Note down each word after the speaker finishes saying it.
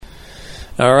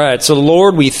All right, so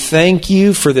Lord, we thank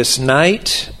you for this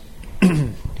night.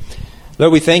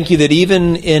 Lord, we thank you that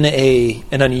even in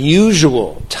an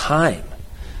unusual time,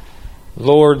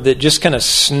 Lord, that just kind of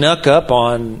snuck up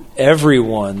on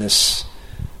everyone, this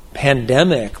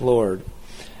pandemic, Lord,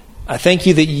 I thank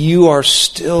you that you are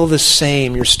still the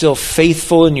same. You're still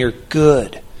faithful and you're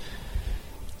good.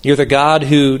 You're the God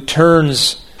who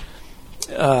turns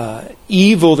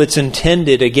evil that's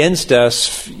intended against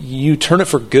us, you turn it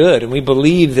for good. And we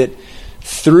believe that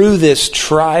through this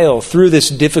trial, through this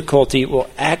difficulty, it will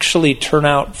actually turn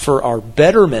out for our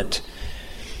betterment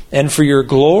and for your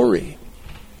glory.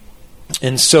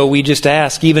 And so we just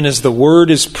ask, even as the word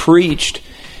is preached,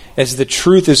 as the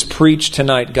truth is preached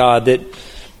tonight, God,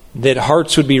 that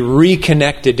hearts would be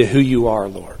reconnected to who you are,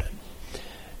 Lord.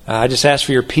 I just ask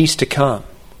for your peace to come.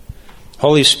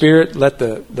 Holy Spirit, let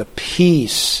the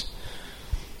peace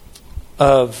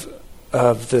of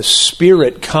the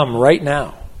Spirit come right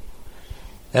now.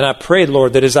 And I pray,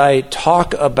 Lord, that as I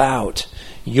talk about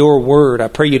your word, I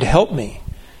pray you'd help me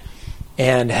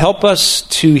and help us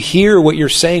to hear what you're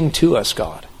saying to us,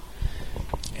 God.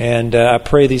 And I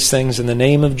pray these things in the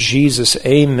name of Jesus.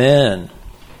 Amen.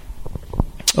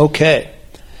 Okay.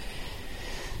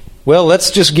 Well, let's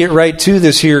just get right to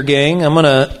this here, gang. I'm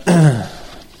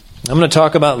going to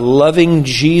talk about Loving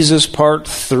Jesus Part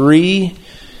 3.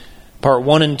 Part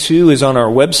 1 and 2 is on our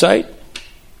website.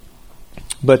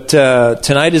 But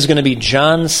tonight is going to be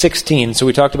John 16. So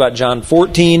we talked about John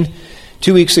 14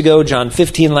 2 weeks ago, John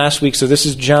 15 last week. So this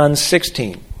is John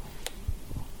 16.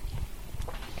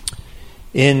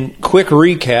 In quick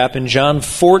recap, in John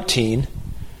 14,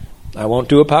 I won't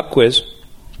do a pop quiz,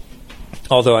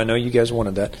 although I know you guys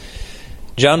wanted that.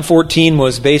 John 14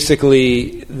 was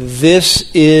basically, this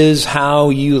is how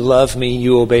you love me,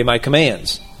 you obey my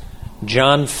commands.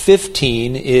 John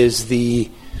 15 is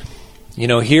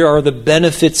here are the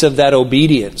benefits of that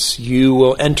obedience. You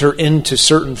will enter into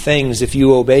certain things if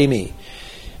you obey me.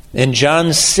 In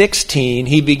John 16,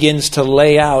 he begins to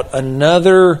lay out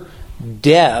another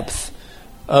depth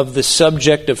of the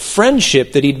subject of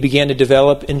friendship that he began to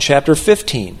develop in chapter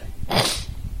 15.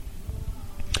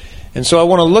 And so I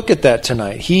want to look at that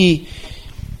tonight.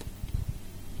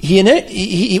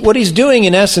 What he's doing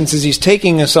in essence is he's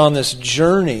taking us on this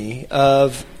journey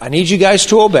of, I need you guys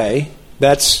to obey.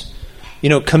 That's,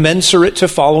 commensurate to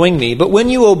following me. But when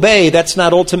you obey, that's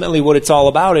not ultimately what it's all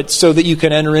about. It's so that you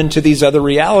can enter into these other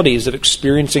realities of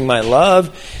experiencing my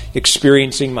love,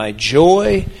 experiencing my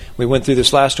joy. We went through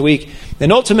this last week.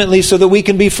 And ultimately so that we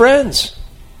can be friends.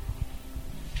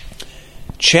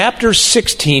 Chapter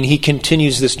 16, he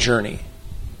continues this journey.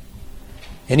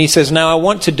 And he says, now I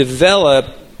want to develop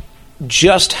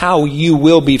just how you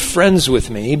will be friends with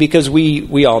me, because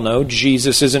we all know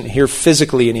Jesus isn't here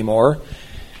physically anymore.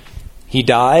 He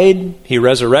died, he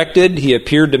resurrected, he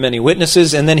appeared to many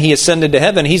witnesses, and then he ascended to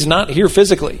heaven. He's not here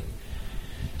physically.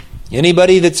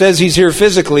 Anybody that says he's here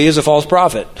physically is a false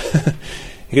prophet.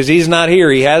 Because he's not here.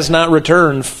 He has not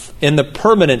returned in the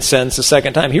permanent sense a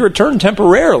second time. He returned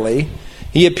temporarily.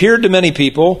 He appeared to many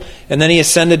people, and then he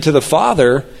ascended to the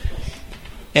Father.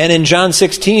 And in John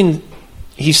 16,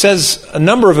 he says a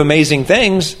number of amazing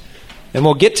things, and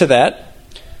we'll get to that.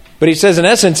 But he says, in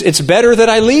essence, it's better that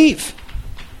I leave.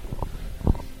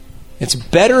 It's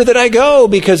better that I go,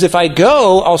 because if I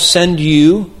go, I'll send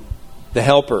you the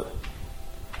Helper.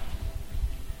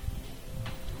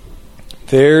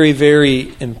 Very,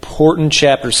 very important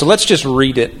chapter. So let's just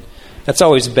read it. That's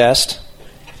always best.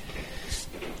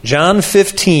 John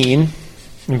 15,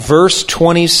 verse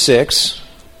 26.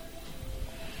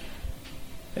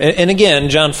 And again,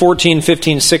 John 14,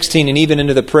 15, 16, and even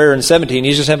into the prayer in 17,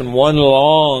 he's just having one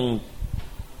long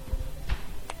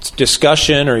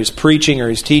discussion, or he's preaching, or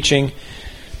he's teaching.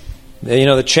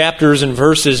 The chapters and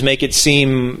verses make it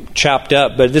seem chopped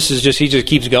up, but this is he just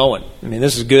keeps going. I mean,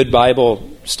 this is good Bible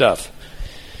stuff.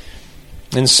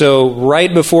 And so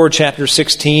right before chapter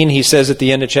 16, he says at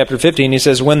the end of chapter 15, he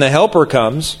says, when the Helper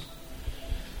comes,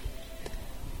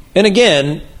 and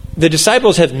again, the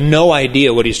disciples have no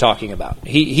idea what he's talking about.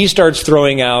 He starts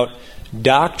throwing out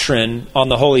doctrine on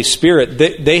the Holy Spirit.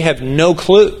 They have no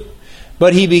clue.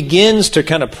 But he begins to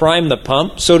kind of prime the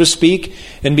pump, so to speak,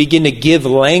 and begin to give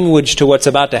language to what's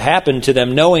about to happen to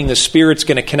them, knowing the Spirit's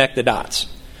going to connect the dots.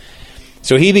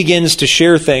 So he begins to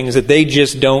share things that they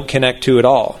just don't connect to at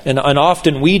all. And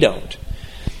often we don't.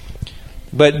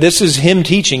 But this is him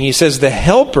teaching. He says the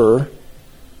Helper,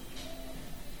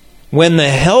 when the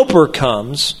Helper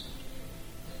comes,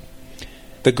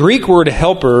 the Greek word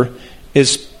helper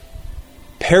is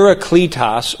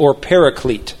parakletos or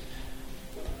paraclete.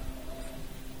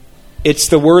 It's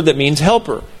the word that means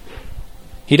helper.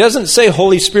 He doesn't say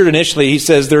Holy Spirit initially. He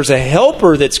says there's a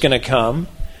helper that's going to come,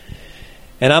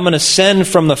 and I'm going to send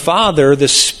from the Father the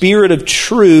Spirit of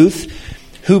truth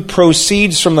who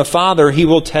proceeds from the Father. He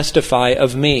will testify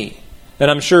of me.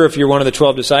 And I'm sure if you're one of the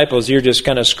 12 disciples, you're just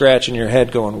kind of scratching your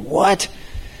head going, what?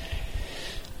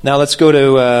 Now let's go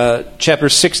to chapter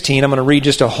 16. I'm going to read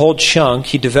just a whole chunk.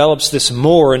 He develops this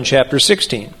more in chapter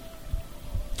 16.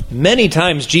 Many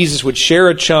times Jesus would share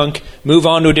a chunk, move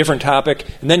on to a different topic,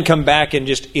 and then come back and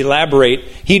just elaborate.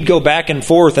 He'd go back and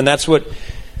forth, and that's what...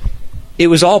 It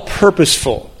was all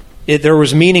purposeful. There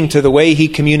was meaning to the way he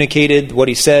communicated, what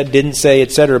he said, didn't say,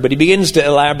 etc. But he begins to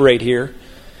elaborate here.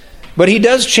 But he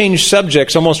does change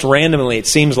subjects almost randomly, it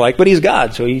seems like. But he's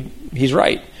God, so he's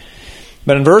right.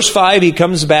 But in verse 5, he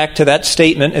comes back to that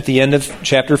statement at the end of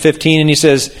chapter 15, and he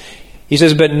says,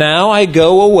 but now I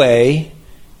go away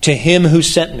to him who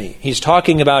sent me. He's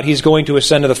talking about he's going to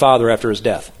ascend to the Father after his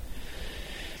death.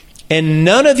 And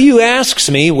none of you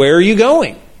asks me, where are you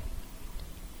going?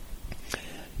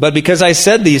 But because I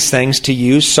said these things to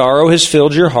you, sorrow has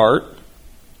filled your heart.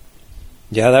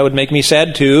 Yeah, that would make me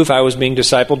sad too if I was being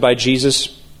discipled by Jesus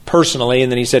personally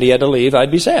and then he said he had to leave. I'd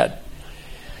be sad.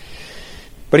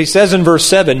 But he says in verse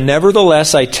 7,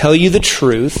 nevertheless, I tell you the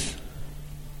truth.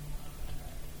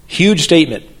 Huge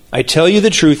statement. I tell you the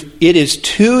truth. It is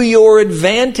to your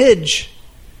advantage.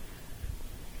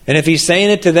 And if he's saying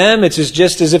it to them, it's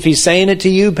just as if he's saying it to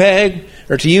you, Peg,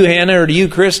 or to you, Hannah, or to you,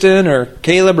 Kristen, or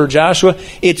Caleb, or Joshua.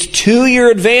 It's to your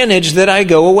advantage that I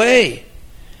go away.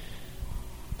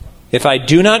 If I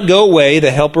do not go away,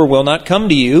 the Helper will not come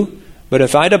to you. But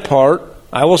if I depart,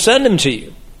 I will send him to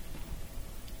you.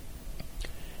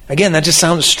 Again, that just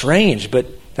sounds strange, but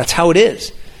that's how it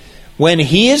is. When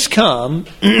he has come,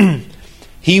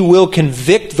 he will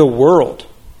convict the world.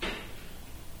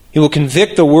 He will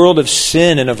convict the world of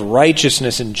sin and of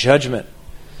righteousness and judgment.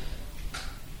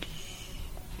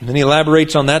 And then he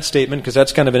elaborates on that statement, because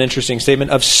that's kind of an interesting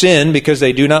statement. Of sin, because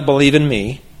they do not believe in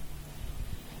me.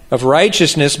 Of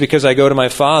righteousness, because I go to my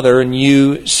Father and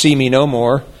you see me no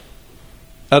more.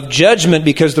 Of judgment,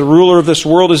 because the ruler of this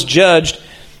world is judged.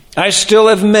 I still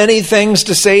have many things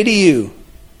to say to you.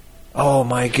 Oh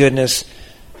my goodness.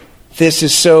 This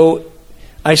is so...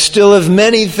 I still have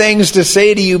many things to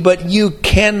say to you, but you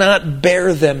cannot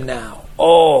bear them now.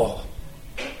 Oh.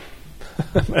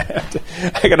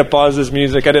 I got to pause this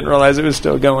music. I didn't realize it was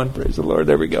still going. Praise the Lord.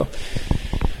 There we go.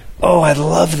 Oh, I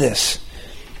love this.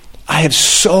 I have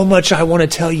so much I want to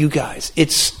tell you guys.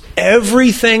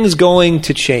 Everything's going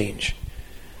to change.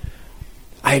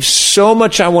 I have so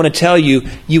much I want to tell you.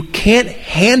 You can't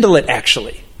handle it,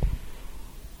 actually.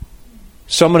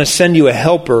 So I'm going to send you a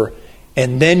helper,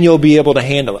 and then you'll be able to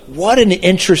handle it. What an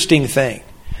interesting thing.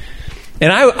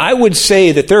 And I would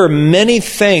say that there are many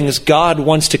things God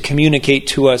wants to communicate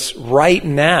to us right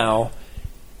now.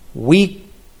 We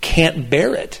can't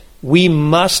bear it. We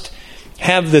must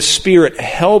have the Spirit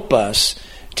help us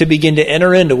to begin to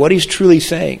enter into what He's truly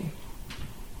saying.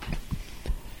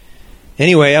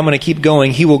 Anyway, I'm going to keep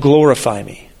going. He will glorify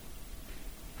me.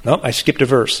 Nope, I skipped a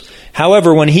verse.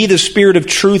 However, when He, the Spirit of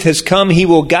truth, has come, He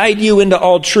will guide you into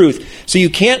all truth. So you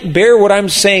can't bear what I'm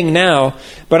saying now,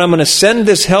 but I'm going to send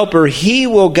this helper. He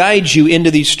will guide you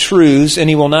into these truths, and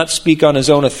He will not speak on His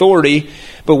own authority,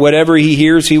 but whatever He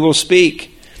hears, He will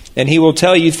speak, and He will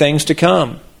tell you things to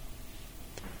come.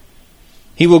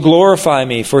 He will glorify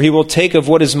me, for He will take of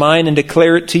what is mine and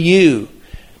declare it to you.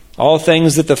 All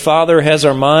things that the Father has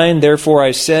are mine, therefore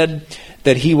I said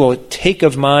that He will take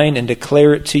of mine and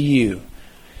declare it to you.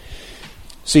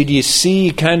 So do you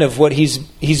see kind of what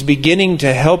he's beginning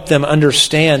to help them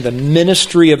understand the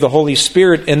ministry of the Holy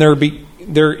Spirit, and they're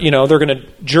going to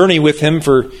journey with Him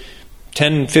for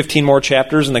 10, 15 more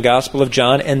chapters in the Gospel of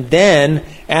John, and then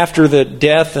after the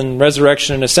death and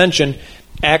resurrection and ascension,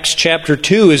 Acts chapter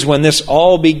 2 is when this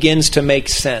all begins to make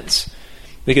sense.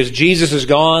 Because Jesus is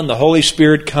gone, the Holy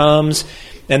Spirit comes,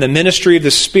 and the ministry of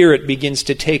the Spirit begins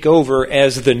to take over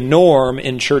as the norm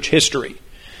in church history.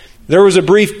 There was a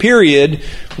brief period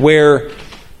where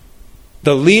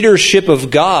the leadership of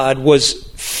God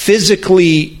was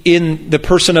physically in the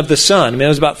person of the Son. I mean, it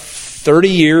was about 30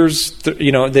 years,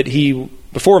 that He,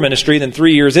 before ministry, then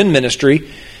 3 years in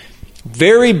ministry.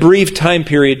 Very brief time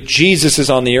period, Jesus is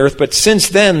on the earth, but since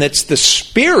then, it's the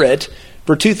Spirit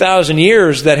for 2,000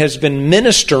 years that has been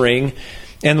ministering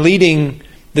and leading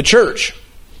the church.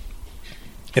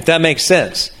 If that makes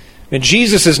sense. And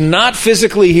Jesus is not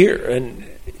physically here. And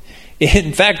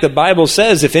in fact, the Bible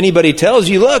says if anybody tells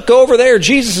you, look, go over there,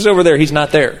 Jesus is over there, He's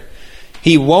not there.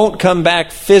 He won't come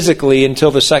back physically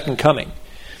until the second coming.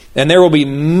 And there will be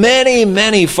many,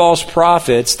 many false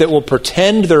prophets that will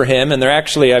pretend they're him. And they're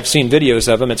actually, I've seen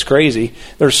videos of them. It's crazy.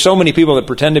 There's so many people that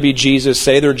pretend to be Jesus,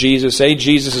 say they're Jesus, say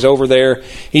Jesus is over there.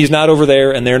 He's not over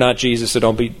there, and they're not Jesus, so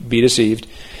don't be deceived.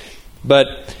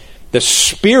 But the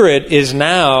Spirit is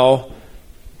now,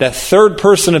 the third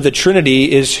person of the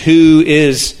Trinity is who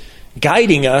is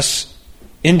guiding us,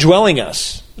 indwelling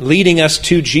us, leading us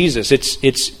to Jesus.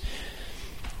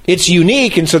 It's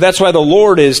unique, and so that's why the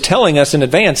Lord is telling us in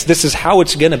advance, this is how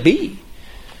it's going to be.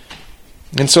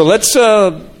 And so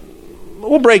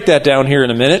we'll break that down here in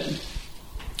a minute.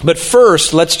 But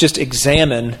first, let's just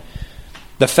examine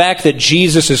the fact that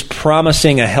Jesus is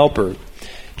promising a helper.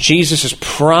 Jesus is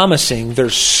promising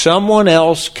there's someone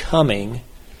else coming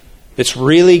that's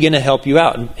really going to help you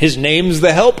out. And his name's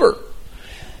the Helper.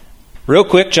 Real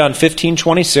quick, John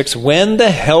 15:26, when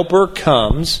the Helper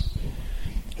comes,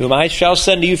 whom I shall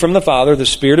send to you from the Father, the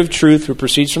Spirit of truth who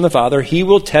proceeds from the Father, he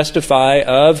will testify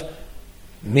of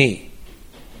me.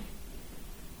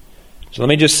 So let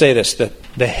me just say this.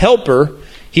 The Helper,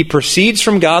 he proceeds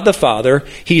from God the Father.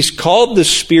 He's called the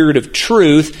Spirit of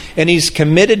truth, and he's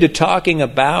committed to talking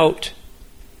about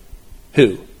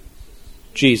who?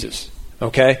 Jesus.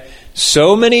 Okay?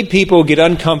 So many people get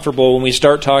uncomfortable when we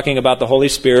start talking about the Holy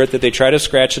Spirit that they try to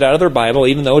scratch it out of their Bible,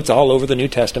 even though it's all over the New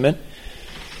Testament.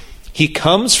 He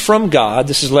comes from God.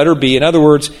 This is letter B. In other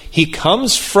words, he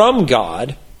comes from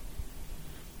God,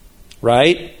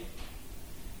 right?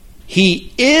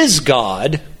 He is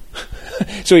God.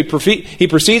 So he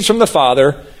proceeds from the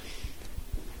Father.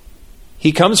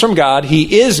 He comes from God.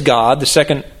 He is God, the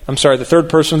third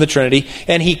person of the Trinity,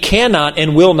 and he cannot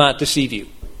and will not deceive you.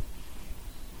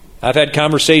 I've had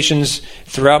conversations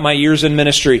throughout my years in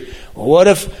ministry. What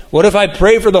if I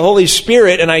pray for the Holy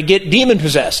Spirit and I get demon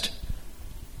possessed?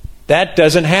 That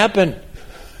doesn't happen.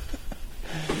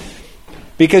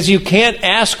 Because you can't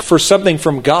ask for something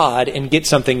from God and get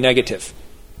something negative.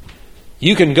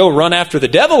 You can go run after the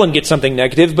devil and get something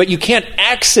negative, but you can't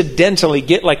accidentally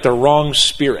get like the wrong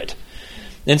spirit.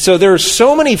 And so there are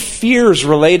so many fears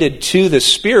related to the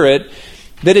Spirit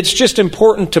that it's just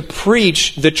important to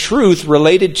preach the truth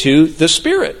related to the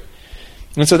Spirit.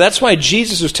 And so that's why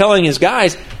Jesus was telling his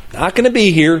guys, not going to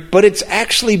be here, but it's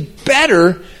actually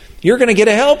better. You're going to get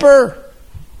a helper.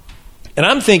 And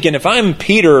I'm thinking, if I'm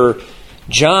Peter or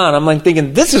John, I'm like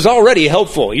thinking, this is already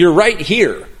helpful. You're right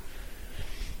here.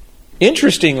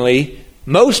 Interestingly,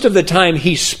 most of the time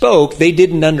he spoke, they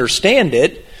didn't understand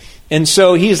it. And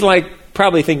so he's like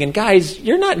probably thinking, guys,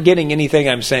 you're not getting anything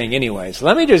I'm saying anyways.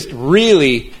 Let me just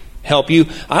really help you.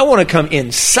 I want to come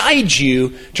inside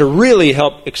you to really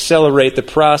help accelerate the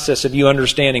process of you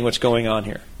understanding what's going on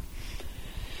here.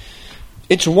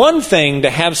 It's one thing to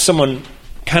have someone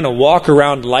kind of walk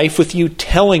around life with you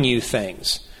telling you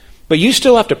things, but you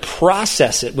still have to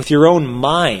process it with your own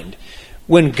mind.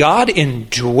 When God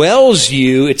indwells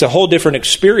you, it's a whole different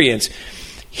experience.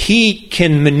 He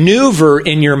can maneuver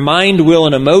in your mind, will,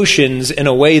 and emotions in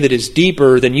a way that is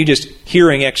deeper than you just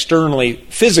hearing externally,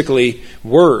 physically,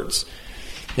 words.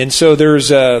 And so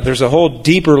there's a whole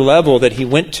deeper level that he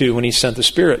went to when he sent the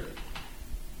Spirit.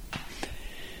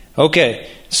 Okay,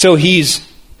 so he's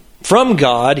from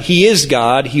God. He is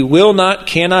God. He will not,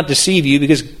 cannot deceive you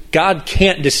because God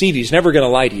can't deceive you. He's never going to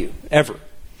lie to you, ever.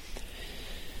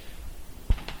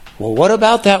 Well, what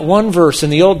about that one verse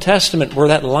in the Old Testament where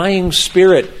that lying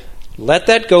spirit, let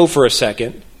that go for a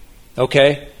second,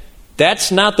 okay?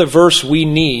 That's not the verse we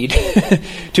need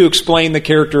to explain the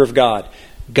character of God.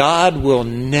 God will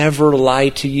never lie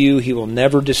to you. He will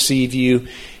never deceive you.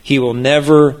 He will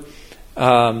never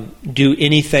do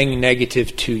anything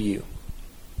negative to you.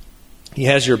 He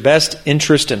has your best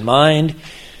interest in mind.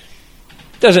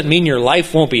 Doesn't mean your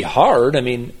life won't be hard.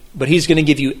 But he's going to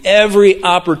give you every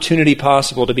opportunity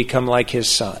possible to become like his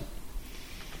Son.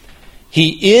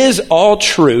 He is all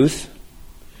truth.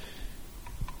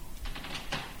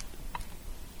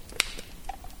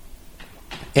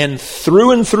 And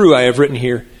through, I have written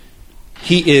here,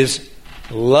 he is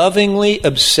lovingly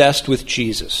obsessed with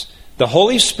Jesus. The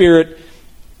Holy Spirit,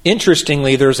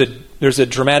 interestingly, there's a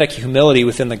dramatic humility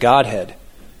within the Godhead.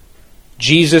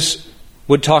 Jesus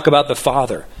would talk about the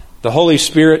Father. The Holy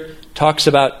Spirit talks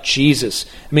about Jesus.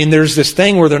 There's this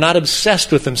thing where they're not obsessed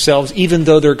with themselves, even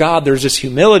though they're God. There's this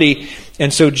humility.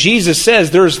 And so Jesus says,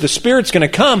 the Spirit's going to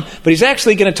come, but he's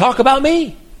actually going to talk about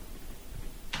me.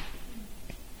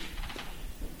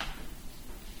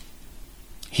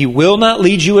 He will not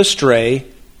lead you astray.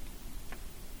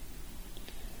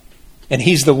 And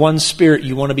he's the one Spirit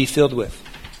you want to be filled with.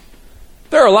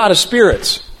 There are a lot of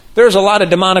spirits. There's a lot of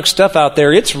demonic stuff out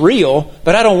there. It's real,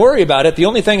 but I don't worry about it. The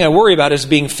only thing I worry about is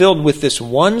being filled with this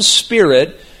one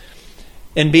Spirit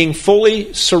and being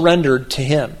fully surrendered to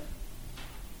Him.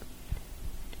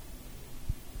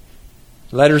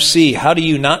 Letter C, how do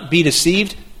you not be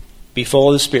deceived? Be full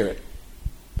of the Spirit.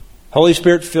 Holy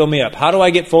Spirit, fill me up. How do I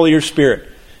get full of your Spirit?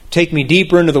 Take me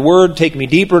deeper into the Word. Take me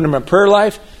deeper into my prayer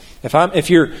life. If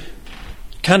you're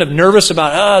kind of nervous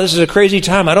about, this is a crazy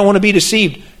time, I don't want to be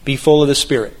deceived, be full of the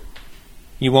Spirit.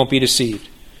 You won't be deceived.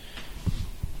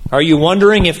 Are you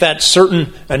wondering if that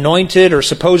certain anointed or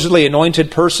supposedly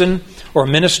anointed person or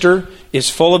minister is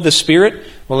full of the Spirit?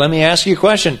 Well, let me ask you a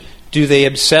question. Do they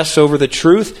obsess over the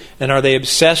truth, and are they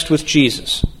obsessed with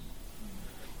Jesus?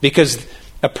 Because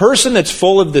a person that's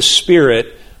full of the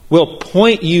Spirit will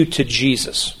point you to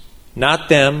Jesus. Not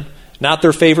them, not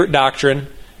their favorite doctrine,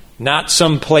 not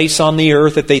some place on the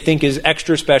earth that they think is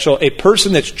extra special. A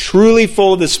person that's truly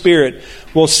full of the Spirit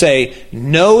will say,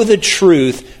 know the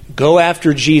truth, go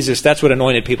after Jesus. That's what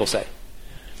anointed people say.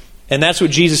 And that's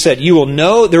what Jesus said. You will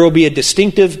know, there will be a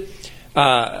distinctive,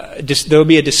 there will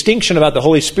be a distinction about the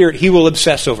Holy Spirit. He will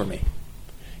obsess over me.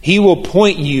 He will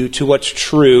point you to what's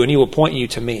true, and He will point you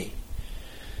to me.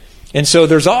 And so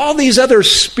there's all these other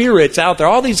spirits out there,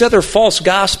 all these other false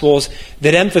gospels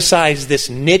that emphasize this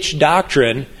niche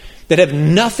doctrine that have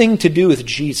nothing to do with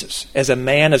Jesus as a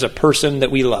man, as a person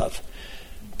that we love.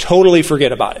 Totally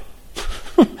forget about it.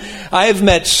 I have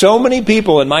met so many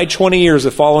people in my 20 years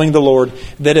of following the Lord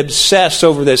that obsess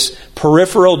over this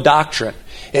peripheral doctrine.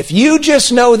 If you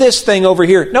just know this thing over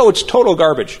here, no, it's total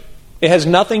garbage. It has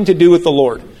nothing to do with the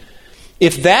Lord.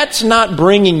 If that's not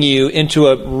bringing you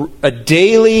into a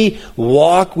daily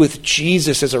walk with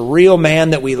Jesus as a real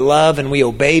man that we love and we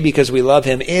obey because we love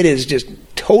Him, it is just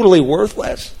totally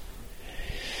worthless.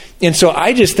 And so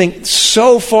I just think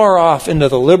so far off into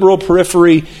the liberal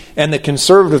periphery and the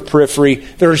conservative periphery,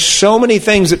 there are so many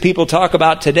things that people talk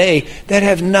about today that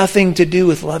have nothing to do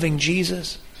with loving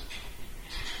Jesus.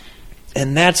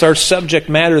 And that's our subject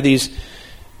matter these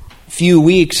few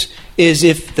weeks, is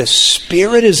if the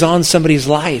Spirit is on somebody's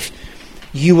life,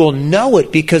 you will know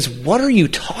it, because what are you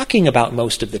talking about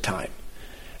most of the time?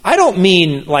 I don't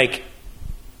mean like,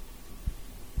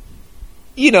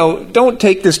 don't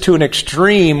take this to an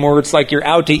extreme where it's like you're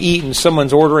out to eat and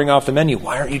someone's ordering off the menu.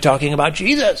 Why aren't you talking about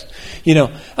Jesus?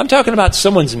 I'm talking about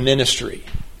someone's ministry.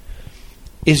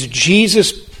 Is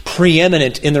Jesus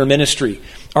preeminent in their ministry?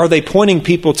 Are they pointing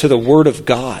people to the Word of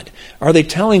God? Are they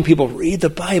telling people, read the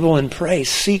Bible and pray,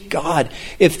 seek God?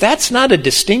 If that's not a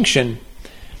distinction,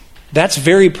 that's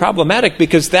very problematic,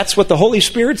 because that's what the Holy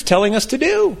Spirit's telling us to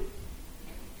do.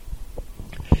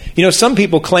 Some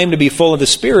people claim to be full of the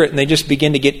Spirit and they just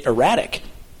begin to get erratic.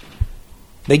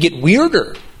 They get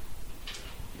weirder.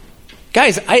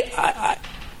 Guys,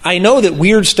 I know that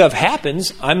weird stuff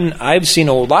happens. I've seen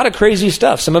a lot of crazy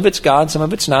stuff. Some of it's God, some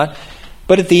of it's not.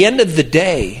 But at the end of the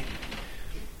day,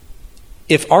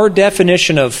 if our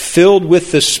definition of filled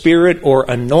with the Spirit or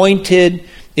anointed,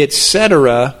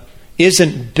 etc.,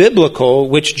 isn't biblical,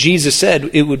 which Jesus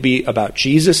said it would be about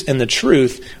Jesus and the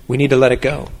truth, we need to let it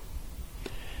go.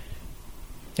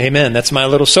 Amen. That's my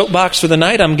little soapbox for the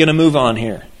night. I'm going to move on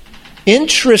here.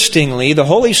 Interestingly, the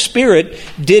Holy Spirit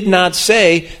did not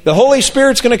say, the Holy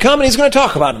Spirit's going to come and He's going to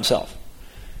talk about Himself.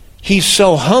 He's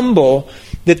so humble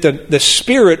that the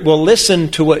Spirit will listen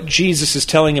to what Jesus is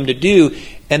telling Him to do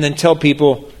and then tell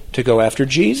people to go after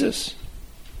Jesus.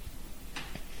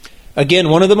 Again,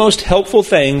 one of the most helpful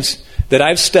things that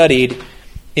I've studied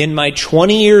in my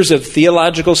 20 years of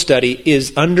theological study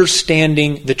is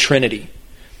understanding the Trinity.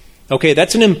 Okay,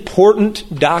 that's an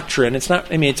important doctrine. It's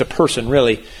a person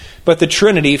really. But the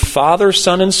Trinity, Father,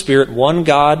 Son, and Spirit, one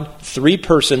God, three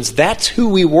persons, that's who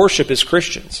we worship as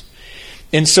Christians.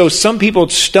 And so some people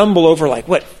stumble over like,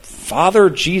 what? Father,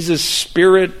 Jesus,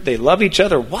 Spirit, they love each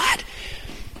other? What?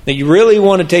 Now you really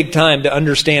want to take time to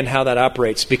understand how that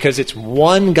operates, because it's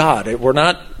one God. We're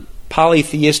not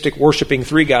polytheistic worshiping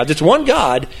three gods. It's one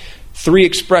God, three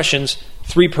expressions,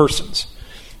 three persons.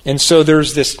 And so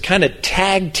there's this kind of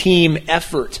tag team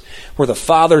effort where the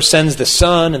Father sends the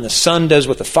Son, and the Son does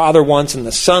what the Father wants, and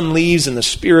the Son leaves and the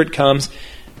Spirit comes.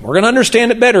 We're going to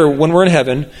understand it better when we're in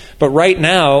heaven, but right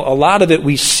now, a lot of it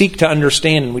we seek to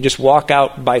understand, and we just walk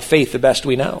out by faith the best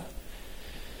we know.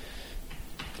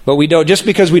 But we don't, just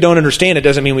because we don't understand it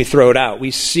doesn't mean we throw it out.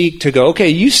 We seek to go, okay,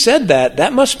 you said that.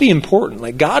 That must be important.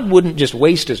 Like, God wouldn't just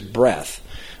waste His breath.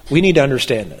 We need to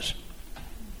understand this.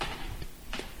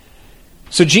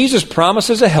 So Jesus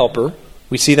promises a helper.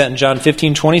 We see that in John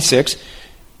 15:26.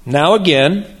 Now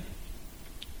again,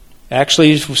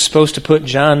 actually, we're supposed to put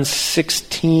John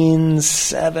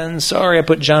 16:7. Sorry, I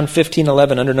put John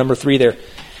 15:11 under number 3 there.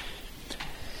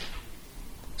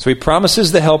 So He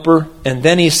promises the helper, and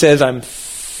then He says, I'm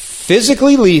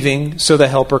physically leaving so the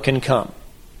helper can come.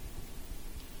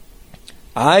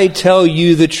 I tell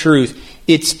you the truth,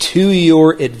 it's to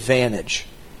your advantage.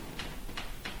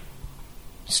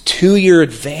 It's to your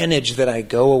advantage that I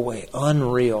go away.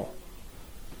 Unreal.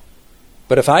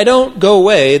 But if I don't go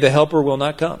away, the helper will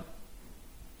not come.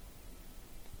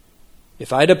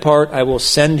 If I depart, I will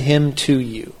send him to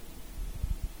you.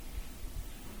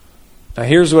 Now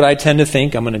here's what I tend to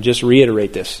think. I'm going to just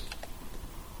reiterate this.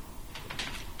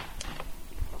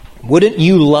 Wouldn't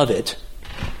you love it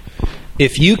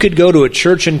if you could go to a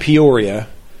church in Peoria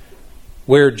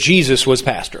where Jesus was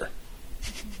pastor?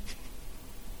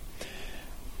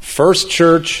 First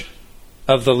Church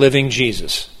of the Living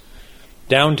Jesus.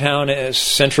 Downtown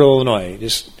Central Illinois.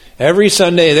 Just every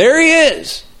Sunday, there he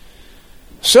is.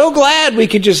 So glad we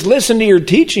could just listen to your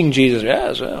teaching, Jesus.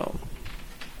 Yeah, so.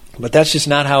 But that's just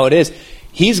not how it is.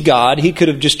 He's God. He could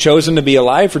have just chosen to be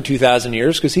alive for 2,000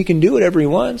 years because he can do whatever he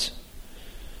wants.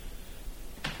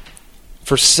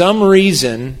 For some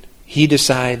reason, he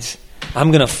decides,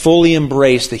 I'm going to fully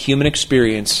embrace the human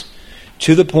experience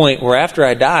to the point where after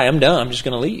I die, I'm done. I'm just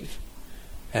going to leave.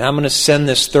 And I'm going to send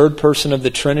this third person of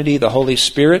the Trinity, the Holy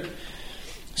Spirit.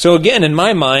 So again, in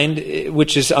my mind,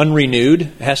 which is unrenewed,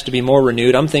 it has to be more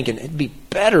renewed, I'm thinking it'd be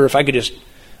better if I could just,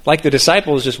 like the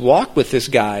disciples, just walk with this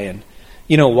guy and,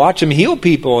 watch him heal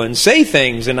people and say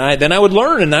things, and then I would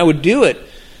learn and I would do it.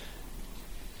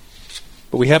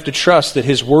 But we have to trust that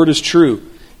his word is true,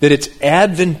 that it's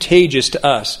advantageous to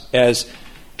us as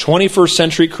 21st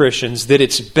century Christians, that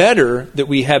it's better that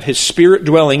we have his Spirit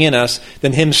dwelling in us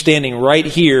than him standing right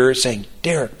here saying,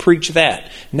 Derek, preach that.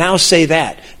 Now say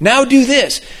that. Now do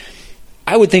this.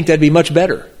 I would think that'd be much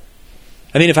better.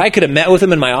 I mean, if I could have met with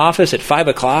him in my office at 5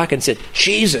 o'clock and said,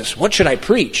 Jesus, what should I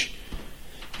preach?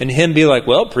 And him be like,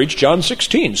 well, preach John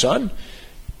 16, son.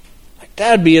 Like,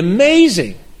 that'd be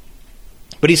amazing.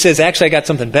 But he says, actually, I got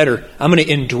something better. I'm going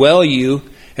to indwell you,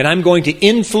 and I'm going to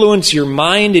influence your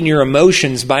mind and your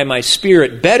emotions by my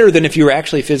Spirit better than if you were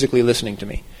actually physically listening to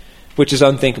me, which is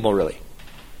unthinkable, really.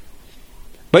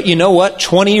 But you know what?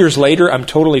 20 years later, I'm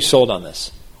totally sold on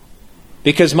this.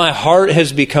 Because my heart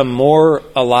has become more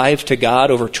alive to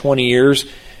God over 20 years,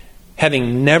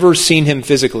 having never seen him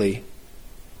physically,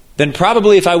 than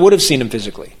probably if I would have seen him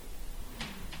physically.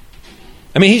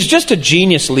 I mean, he's just a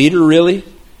genius leader, really.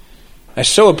 I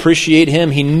so appreciate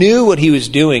him. He knew what he was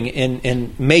doing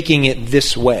in making it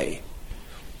this way.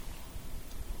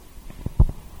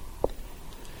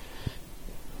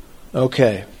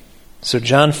 Okay, so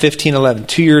John 15:11,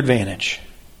 to your advantage.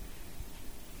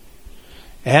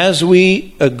 As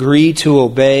we agree to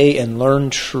obey and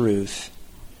learn truth,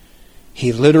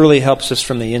 he literally helps us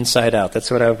from the inside out. That's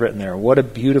what I've written there. What a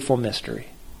beautiful mystery.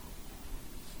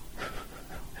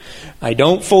 I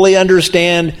don't fully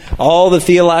understand all the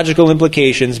theological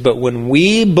implications, but when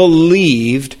we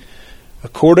believed,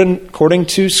 according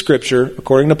to Scripture,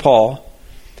 according to Paul,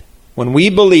 when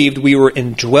we believed, we were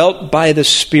indwelt by the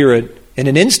Spirit in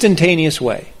an instantaneous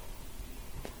way.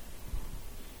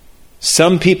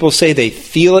 Some people say they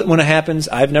feel it when it happens.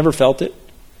 I've never felt it.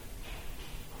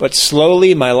 But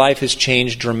slowly, my life has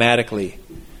changed dramatically.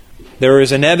 There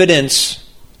is an evidence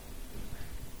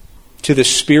to the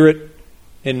Spirit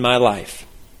in my life.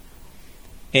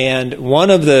 And one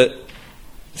of the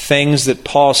things that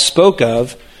Paul spoke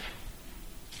of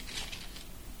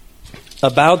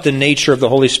about the nature of the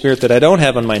Holy Spirit that I don't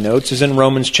have on my notes is in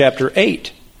Romans chapter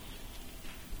 8.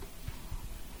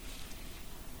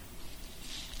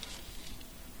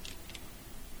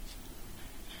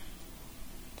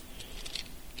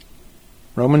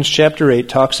 Romans chapter 8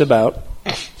 talks about,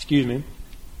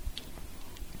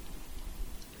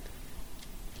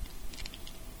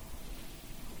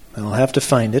 I'll have to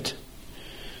find it.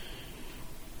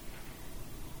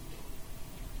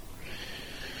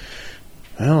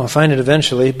 Well, I'll find it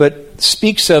eventually, but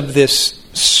speaks of this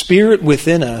Spirit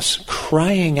within us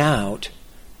crying out,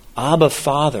 Abba,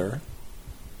 Father,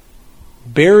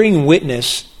 bearing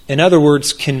witness, in other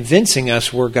words, convincing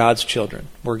us we're God's children,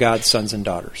 we're God's sons and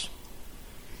daughters.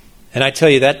 And I tell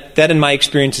you, that in my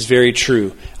experience is very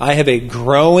true. I have a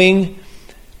growing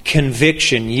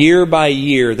conviction year by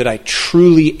year that I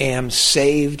truly am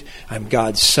saved. I'm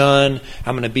God's son.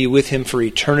 I'm going to be with him for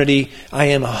eternity. I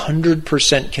am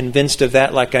 100% convinced of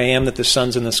that, like I am that the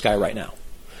sun's in the sky right now.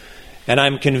 And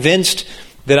I'm convinced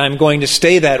that I'm going to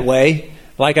stay that way,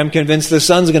 like I'm convinced the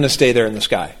sun's going to stay there in the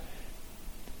sky.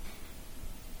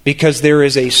 Because there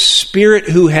is a Spirit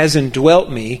who has indwelt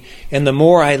me, and the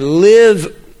more I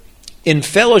live in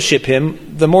fellowship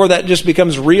him, the more that just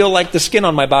becomes real, like the skin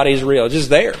on my body is real. It's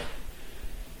just there.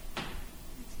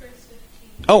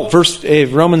 Romans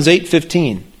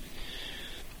 8:15.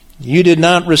 You did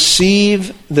not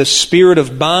receive the spirit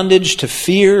of bondage to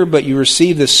fear, but you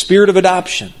received the spirit of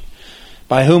adoption,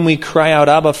 by whom we cry out,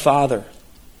 Abba, Father.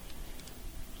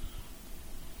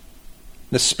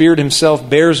 The Spirit Himself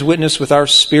bears witness with our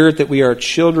spirit that we are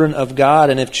children of God,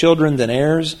 and if children, then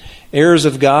heirs, heirs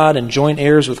of God, and joint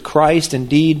heirs with Christ.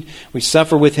 Indeed, we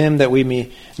suffer with Him that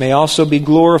we may also be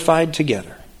glorified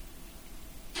together.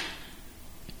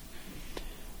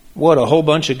 What a whole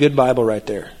bunch of good Bible right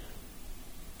there.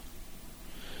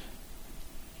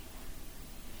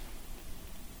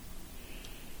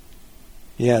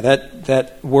 Yeah,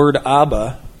 that word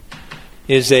Abba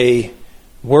is a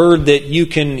word that you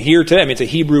can hear today. I mean, it's a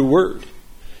Hebrew word.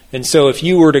 And so if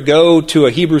you were to go to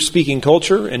a Hebrew-speaking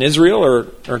culture in Israel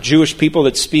or Jewish people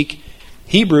that speak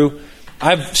Hebrew,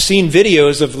 I've seen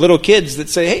videos of little kids that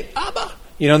say, hey, Abba,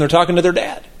 and they're talking to their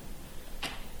dad.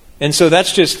 And so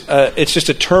that's just, it's just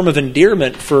a term of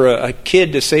endearment for a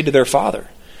kid to say to their father.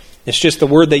 It's just the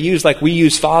word they use, like we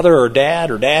use father or dad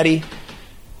or daddy.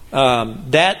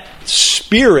 That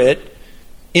spirit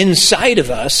inside of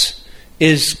us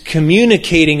is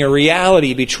communicating a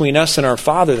reality between us and our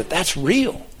Father that's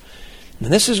real.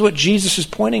 And this is what Jesus is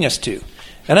pointing us to.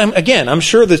 And I'm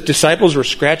sure the disciples were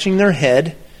scratching their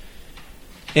head,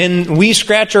 and we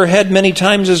scratch our head many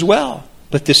times as well.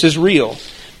 But this is real.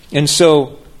 And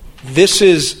so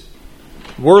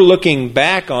we're looking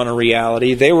back on a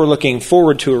reality. They were looking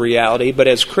forward to a reality. But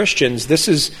as Christians, this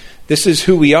is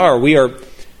who we are. We are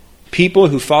people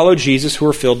who follow Jesus, who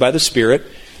are filled by the Spirit,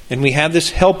 and we have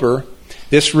this helper,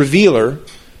 this revealer,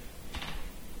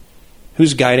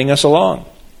 who's guiding us along.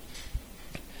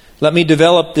 Let me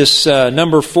develop this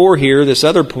number 4 here, this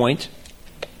other point.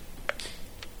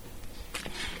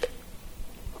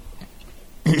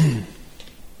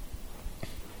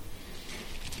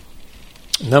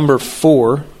 Number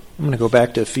 4, I'm going to go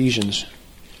back to Ephesians.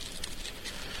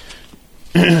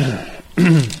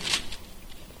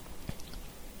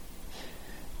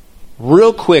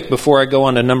 Real quick before I go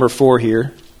on to number 4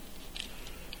 here.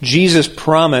 Jesus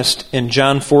promised in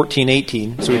John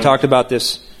 14:18, so we talked about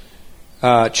this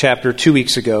chapter 2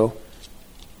 weeks ago.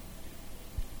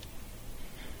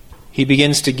 He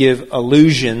begins to give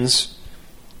allusions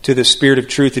to the Spirit of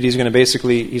truth that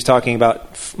he's talking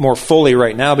about more fully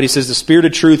right now. But he says, the Spirit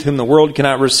of truth whom the world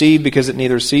cannot receive because it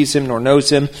neither sees Him nor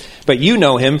knows Him. But you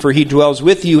know Him, for He dwells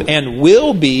with you and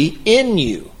will be in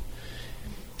you.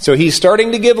 So he's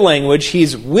starting to give language.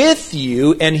 He's with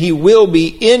you and He will be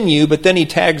in you. But then he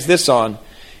tags this on.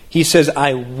 He says,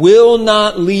 I will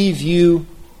not leave you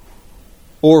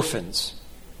orphans.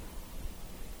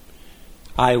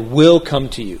 I will come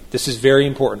to you. This is very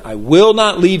important. I will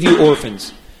not leave you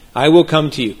orphans. I will come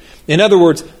to you. In other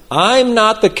words, I'm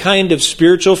not the kind of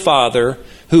spiritual father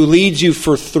who leads you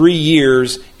for 3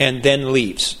 years and then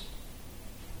leaves.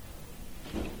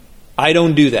 I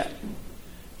don't do that.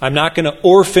 I'm not going to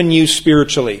orphan you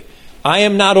spiritually. I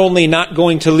am not only not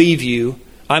going to leave you,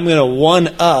 I'm going to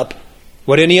one-up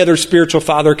what any other spiritual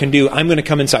father can do. I'm going to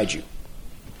come inside you.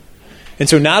 And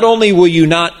so not only will you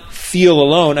not feel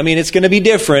alone, it's going to be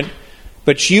different,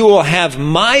 but you will have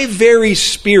my very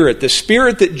Spirit, the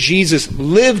Spirit that Jesus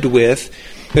lived with,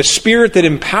 the Spirit that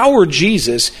empowered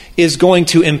Jesus, is going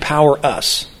to empower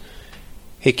us.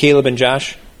 Hey, Caleb and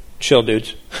Josh, chill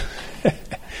dudes.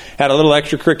 Had a little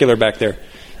extracurricular back there.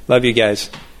 Love you guys.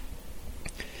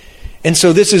 And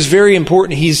so this is very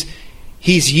important. He's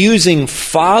using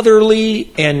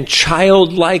fatherly and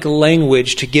childlike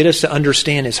language to get us to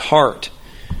understand His heart.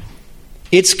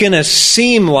 It's going to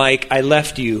seem like I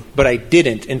left you, but I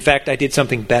didn't. In fact, I did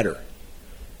something better.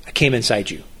 I came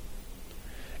inside you.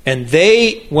 And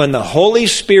when the Holy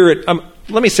Spirit,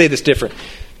 let me say this different.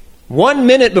 1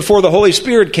 minute before the Holy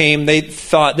Spirit came, they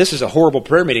thought, this is a horrible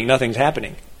prayer meeting. Nothing's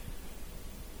happening.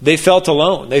 They felt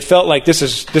alone. They felt like this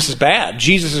is bad.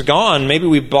 Jesus is gone. Maybe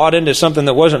we bought into something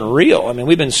that wasn't real.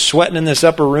 We've been sweating in this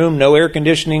upper room, no air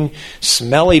conditioning,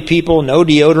 smelly people, no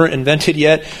deodorant invented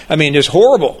yet. Just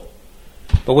horrible.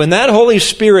 But when that Holy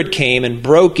Spirit came and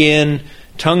broke in,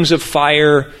 tongues of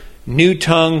fire, new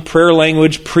tongue, prayer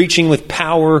language, preaching with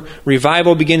power,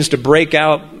 revival begins to break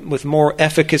out with more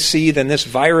efficacy than this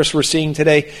virus we're seeing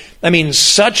today.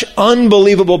 Such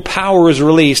unbelievable power is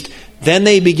released. Then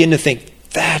they begin to think,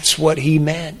 that's what He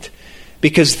meant.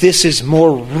 Because this is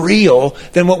more real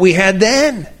than what we had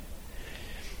then.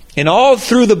 And all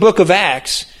through the book of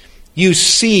Acts, you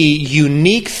see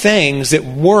unique things that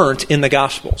weren't in the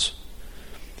Gospels.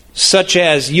 Such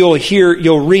as you'll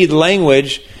read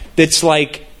language that's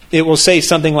like, it will say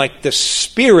something like, the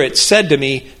Spirit said to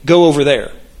me, go over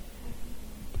there.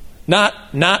 Not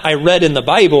I read in the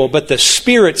Bible, but the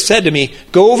Spirit said to me,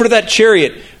 go over to that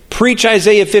chariot, preach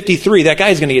Isaiah 53, that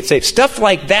guy's going to get saved. Stuff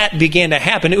like that began to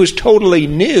happen. It was totally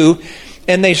new,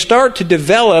 and they start to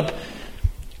develop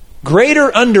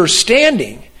greater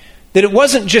understanding that it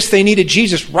wasn't just they needed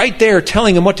Jesus right there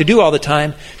telling them what to do all the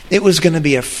time. It was going to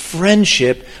be a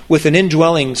friendship with an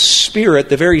indwelling spirit,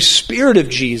 the very spirit of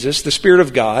Jesus, the Spirit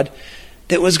of God,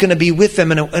 that was going to be with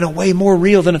them in a way more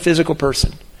real than a physical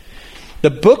person. The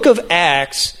book of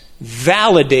Acts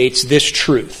validates this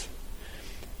truth.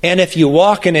 And if you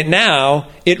walk in it now,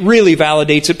 it really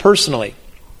validates it personally.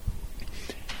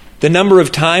 The number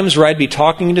of times where I'd be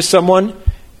talking to someone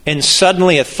and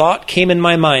suddenly a thought came in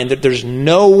my mind that there's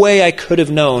no way I could have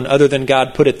known other than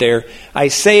God put it there. I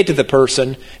say it to the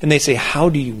person and they say, "How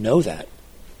do you know that?"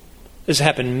 This has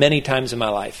happened many times in my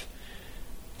life.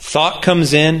 Thought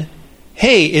comes in,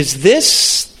 "Hey, is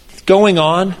this going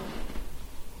on?"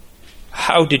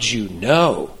 "How did you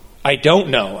know?" "I don't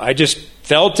know. I just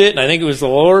felt it and I think it was the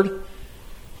Lord."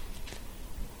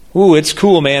 Ooh, it's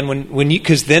cool, man, when you,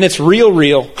 because then it's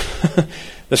real.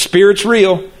 The Spirit's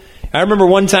real. I remember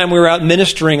one time we were out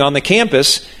ministering on the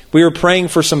campus. We were praying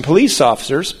for some police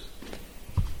officers.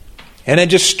 And a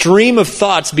just stream of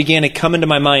thoughts began to come into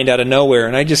my mind out of nowhere.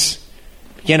 And I just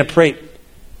began to pray.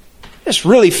 I just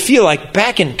really feel like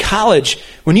back in college,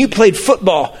 when you played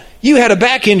football, you had a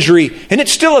back injury, and it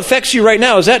still affects you right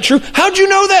now. Is that true? How'd you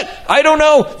know that? I don't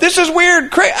know. This is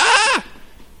weird.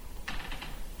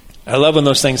 I love when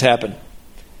those things happen.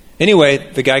 Anyway,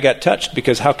 the guy got touched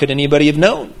because how could anybody have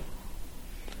known?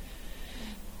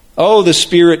 Oh, the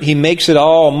Spirit, He makes it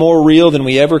all more real than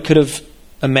we ever could have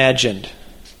imagined.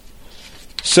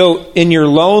 So in your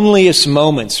loneliest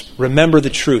moments, remember the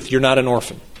truth. You're not an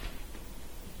orphan.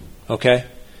 Okay?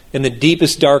 In the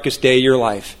deepest, darkest day of your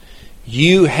life,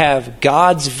 you have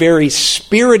God's very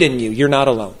Spirit in you. You're not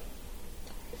alone.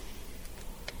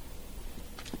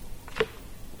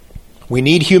 We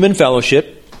need human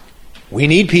fellowship. We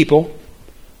need people.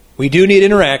 We do need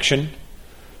interaction.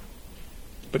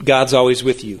 But God's always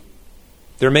with you.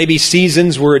 There may be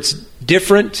seasons where it's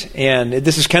different, and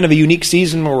this is kind of a unique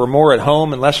season where we're more at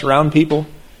home and less around people.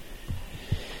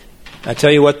 I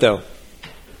tell you what, though.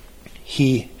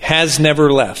 He has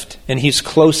never left, and He's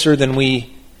closer than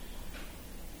we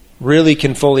really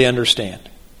can fully understand.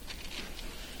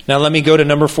 Now let me go to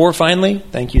number 4 finally.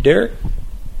 Thank you, Derek.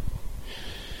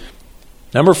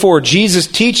 Number 4, Jesus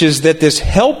teaches that this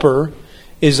helper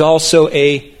is also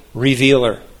a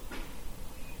revealer.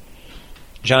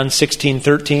 John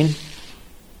 16:13.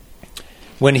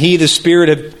 When He, the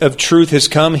Spirit of truth, has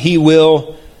come, He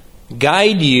will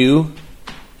guide you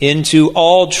into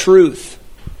all truth.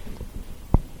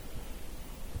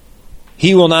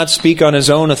 He will not speak on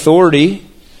His own authority,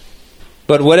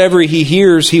 but whatever He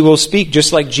hears, He will speak,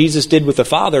 just like Jesus did with the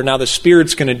Father. Now the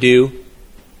Spirit's going to do.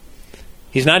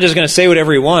 He's not just going to say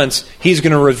whatever He wants. He's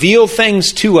going to reveal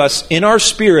things to us in our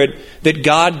spirit that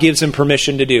God gives Him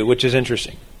permission to do, which is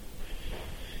interesting.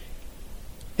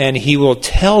 And He will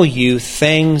tell you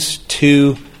things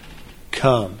to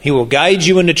come. He will guide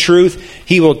you into truth.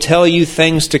 He will tell you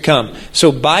things to come.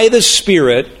 So by the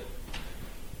Spirit,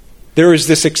 there is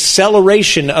this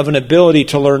acceleration of an ability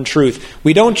to learn truth.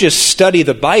 We don't just study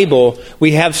the Bible.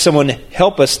 We have someone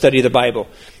help us study the Bible.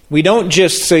 We don't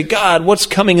just say, "God, what's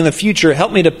coming in the future?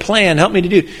 Help me to plan. Help me to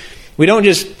do." We don't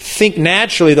just think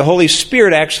naturally. The Holy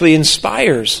Spirit actually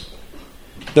inspires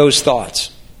those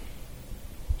thoughts.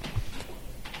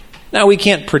 Now, we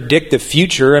can't predict the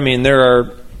future. I mean, there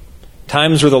are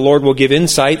times where the Lord will give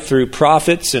insight through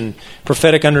prophets and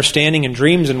prophetic understanding and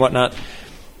dreams and whatnot.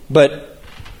 But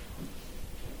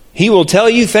He will tell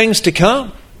you things to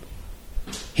come.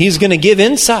 He's going to give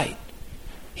insight.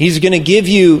 He's going to give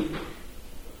you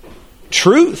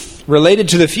truth related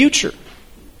to the future.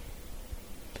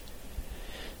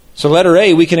 So letter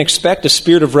A, we can expect a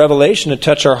spirit of revelation to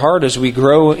touch our heart as we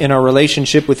grow in our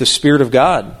relationship with the Spirit of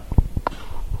God.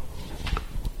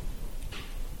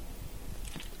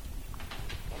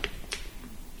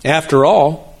 After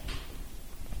all,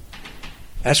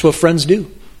 that's what friends do.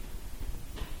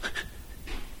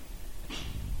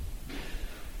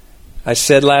 I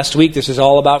said last week, this is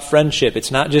all about friendship.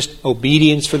 It's not just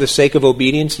obedience for the sake of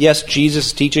obedience. Yes, Jesus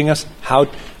is teaching us how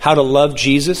to love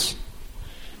Jesus.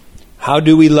 How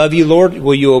do we love you, Lord?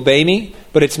 Will you obey me?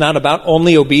 But it's not about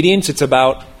only obedience. It's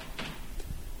about,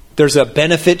 there's a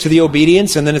benefit to the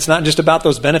obedience, and then it's not just about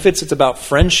those benefits. It's about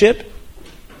friendship.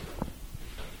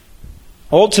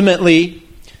 Ultimately,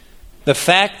 the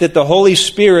fact that the Holy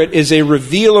Spirit is a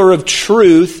revealer of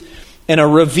truth and a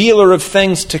revealer of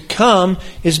things to come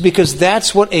is because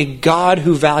that's what a God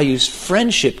who values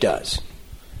friendship does.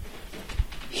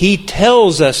 He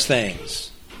tells us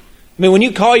things. I mean, when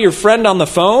you call your friend on the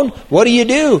phone, what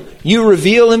do? You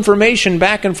reveal information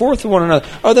back and forth with one another.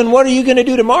 Oh, then what are you going to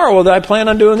do tomorrow? Well, I plan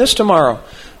on doing this tomorrow.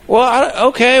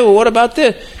 Well, well, what about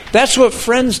this? That's what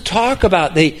friends talk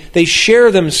about. They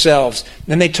share themselves,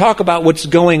 and they talk about what's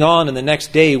going on in the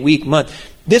next day, week, month.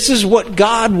 This is what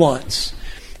God wants.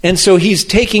 And so he's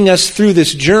taking us through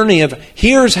this journey of,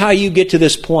 here's how you get to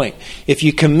this point. If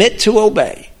you commit to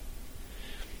obey,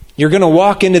 you're going to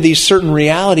walk into these certain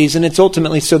realities, and it's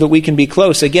ultimately so that we can be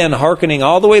close. Again, hearkening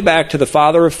all the way back to the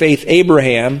father of faith,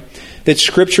 Abraham, that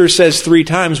Scripture says 3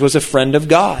 times was a friend of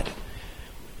God.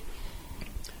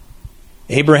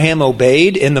 Abraham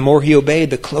obeyed, and the more he obeyed,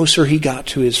 the closer he got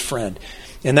to his friend.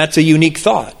 And that's a unique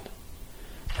thought.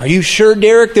 Are you sure,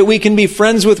 Derek, that we can be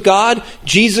friends with God?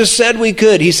 Jesus said we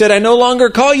could. He said, I no longer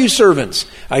call you servants.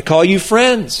 I call you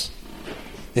friends.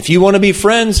 If you want to be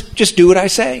friends, just do what I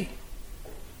say.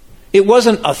 It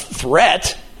wasn't a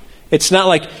threat. It's not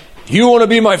like, you want to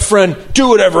be my friend, do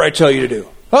whatever I tell you to do.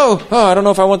 Oh, I don't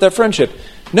know if I want that friendship.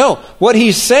 No, what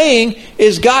he's saying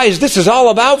is, guys, this is all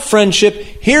about friendship.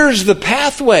 Here's the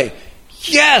pathway.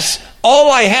 Yes,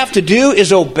 all I have to do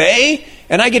is obey,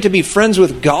 and I get to be friends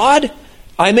with God.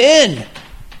 I'm in.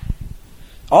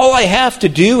 All I have to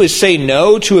do is say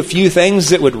no to a few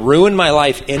things that would ruin my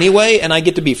life anyway, and I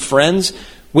get to be friends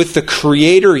with the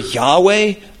Creator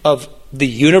Yahweh of the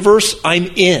universe. I'm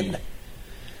in.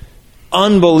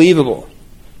 Unbelievable.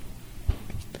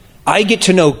 I get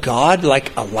to know God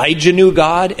like Elijah knew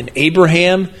God, and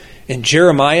Abraham, and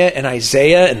Jeremiah, and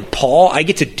Isaiah, and Paul. I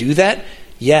get to do that?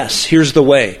 Yes, here's the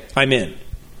way. I'm in.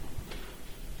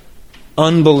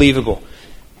 Unbelievable.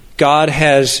 God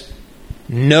has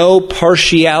no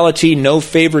partiality, no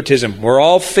favoritism. We're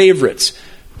all favorites,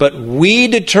 but we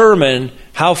determine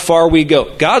how far we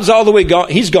go. God's all the way gone.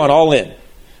 He's gone all in.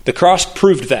 The cross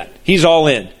proved that. He's all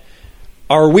in.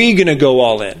 Are we going to go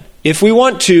all in? If we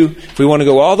want to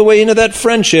go all the way into that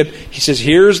friendship, he says,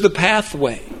 here's the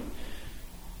pathway.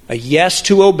 A yes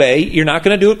to obey. You're not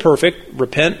going to do it perfect.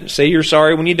 Repent, say you're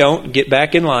sorry when you don't, get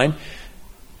back in line.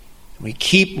 We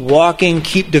keep walking,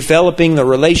 keep developing the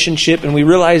relationship, and we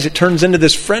realize it turns into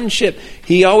this friendship.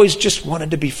 He always just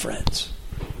wanted to be friends.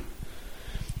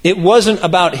 It wasn't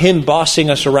about him bossing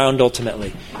us around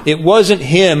ultimately. It wasn't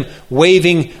him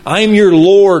waving, I'm your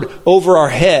Lord, over our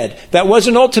head. That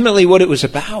wasn't ultimately what it was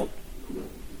about.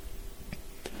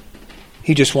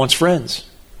 He just wants friends.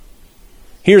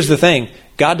 Here's the thing,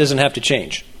 God doesn't have to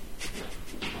change.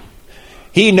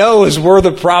 He knows we're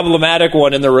the problematic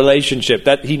one in the relationship.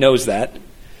 That he knows that.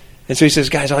 And so he says,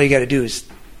 guys, all you got to do is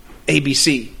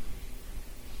ABC.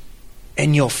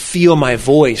 And you'll feel my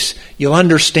voice. You'll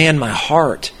understand my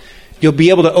heart. You'll be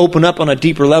able to open up on a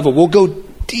deeper level. We'll go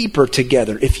deeper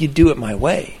together if you do it my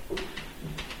way.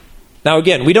 Now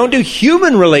again, we don't do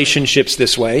human relationships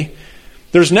this way.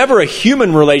 There's never a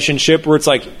human relationship where it's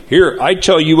like, here, I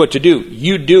tell you what to do.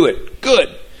 You do it.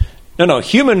 Good. No.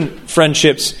 Human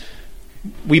friendships,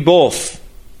 we both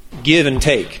give and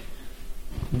take.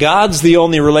 God's the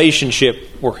only relationship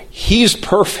where he's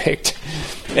perfect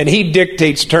and he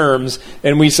dictates terms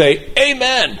and we say,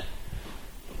 amen.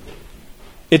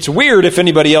 It's weird if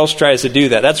anybody else tries to do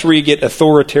that. That's where you get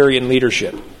authoritarian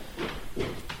leadership.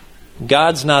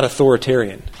 God's not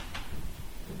authoritarian.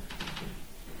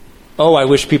 Oh, I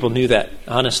wish people knew that,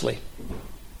 honestly.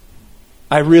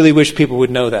 I really wish people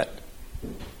would know that.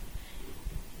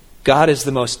 God is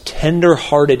the most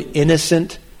tender-hearted,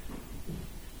 innocent,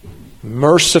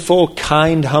 merciful,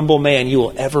 kind, humble man you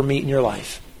will ever meet in your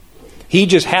life. He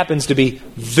just happens to be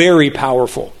very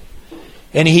powerful.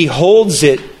 And he holds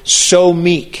it so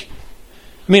meek.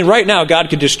 I mean, right now, God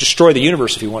could just destroy the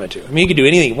universe if he wanted to. I mean, he could do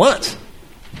anything he wants.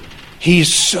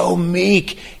 He's so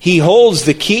meek. He holds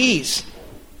the keys.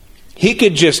 He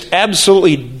could just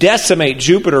absolutely decimate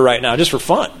Jupiter right now just for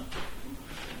fun.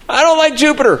 I don't like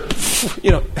Jupiter.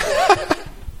 You know.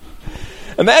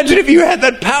 Imagine if you had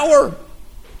that power.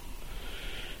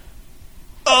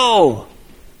 Oh.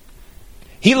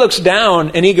 He looks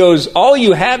down and he goes, all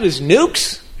you have is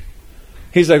nukes?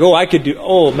 He's like, I could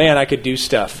do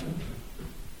stuff.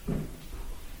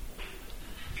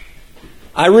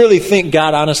 I really think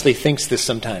God honestly thinks this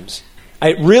sometimes.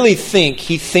 I really think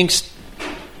he thinks,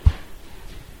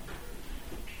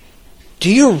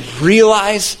 do you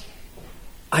realize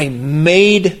I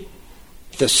made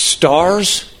the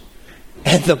stars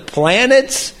and the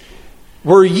planets?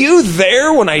 Were you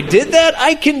there when I did that?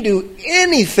 I can do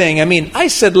anything. I mean, I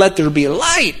said, let there be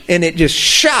light, and it just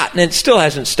shot, and it still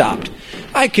hasn't stopped.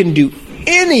 I can do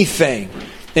anything.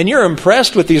 And you're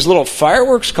impressed with these little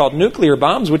fireworks called nuclear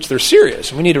bombs, which they're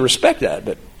serious. We need to respect that.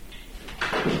 But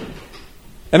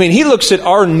I mean, he looks at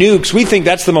our nukes. We think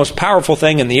that's the most powerful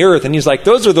thing in the earth. And he's like,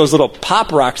 those are those little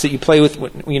pop rocks that you play with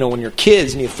when you're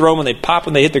kids and you throw them and they pop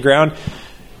when they hit the ground.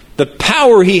 The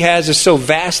power he has is so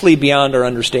vastly beyond our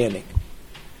understanding.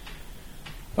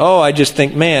 Oh, I just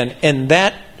think, man, and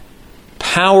that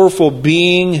powerful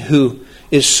being who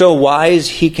is so wise,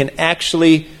 he can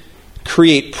actually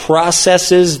create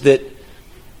processes that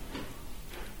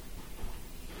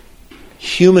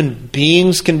human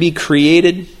beings can be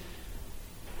created.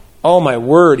 Oh my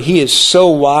word, he is so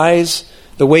wise.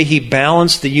 The way he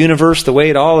balanced the universe, the way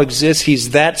it all exists,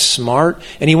 he's that smart.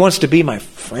 And he wants to be my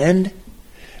friend.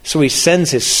 So he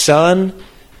sends his son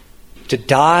to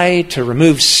die, to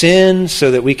remove sin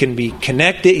so that we can be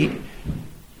connected.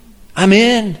 I'm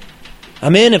in.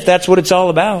 I'm in if that's what it's all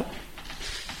about.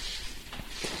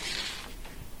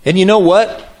 And you know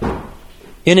what?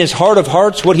 In his heart of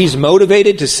hearts, what he's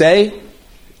motivated to say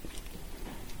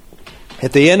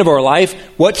at the end of our life,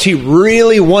 what's he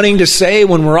really wanting to say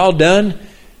when we're all done?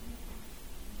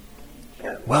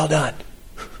 Well done.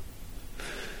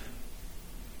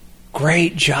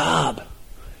 Great job.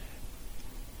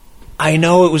 I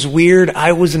know it was weird.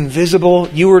 I was invisible.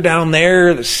 You were down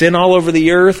there, the sin all over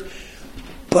the earth.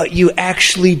 But you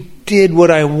actually did what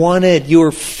I wanted. You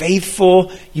were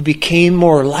faithful. You became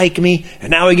more like me. And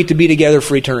now we get to be together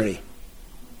for eternity.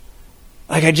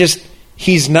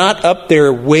 He's not up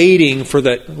there waiting for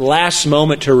the last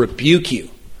moment to rebuke you.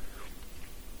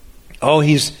 Oh,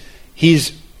 he's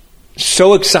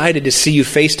so excited to see you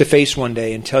face to face one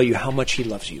day and tell you how much he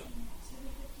loves you.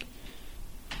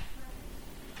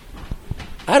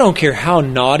 I don't care how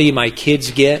naughty my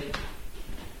kids get.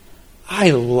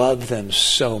 I love them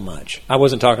so much. I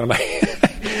wasn't talking about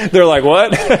They're like,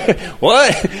 what?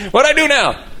 What? What'd I do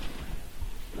now?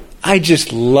 I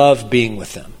just love being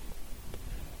with them.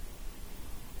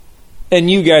 And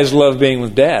you guys love being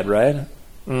with Dad, right?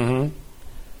 Mm-hmm.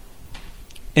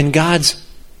 And God's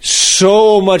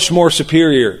so much more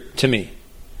superior to me.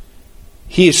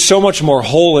 He is so much more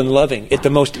whole and loving at the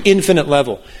most infinite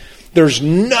level. There's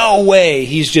no way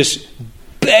he's just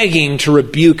begging to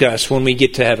rebuke us when we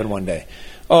get to heaven one day.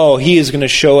 Oh, he is going to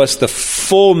show us the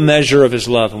full measure of his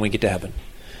love when we get to heaven.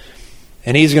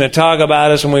 And he's going to talk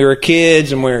about us when we were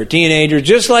kids and we were teenagers,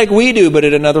 just like we do, but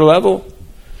at another level.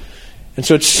 And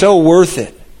so it's so worth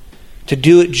it to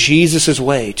do it Jesus'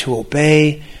 way, to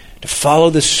obey, to follow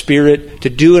the Spirit, to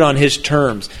do it on his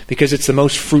terms, because it's the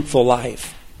most fruitful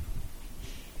life.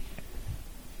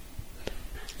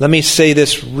 Let me say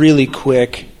this really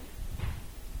quick.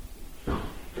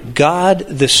 God,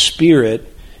 the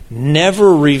Spirit,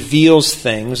 never reveals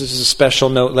things. This is a special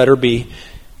note, letter B.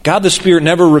 God, the Spirit,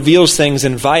 never reveals things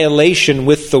in violation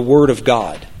with the Word of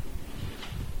God.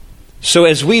 So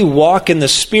as we walk in the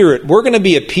Spirit, we're going to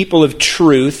be a people of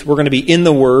truth. We're going to be in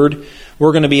the Word.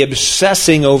 We're going to be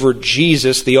obsessing over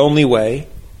Jesus, the only way.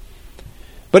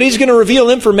 But he's going to reveal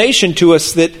information to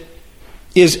us that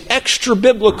is extra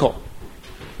biblical,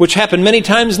 which happened many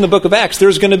times in the book of Acts.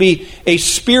 There's going to be a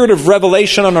spirit of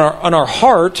revelation on our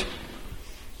heart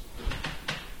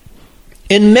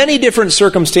in many different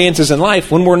circumstances in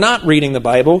life. When we're not reading the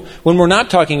Bible, when we're not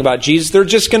talking about Jesus, there are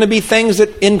just going to be things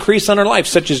that increase on our life,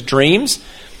 such as dreams,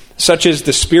 such as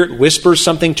the Spirit whispers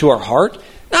something to our heart.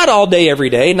 Not all day, every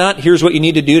day. Not here's what you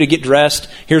need to do to get dressed.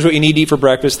 Here's what you need to eat for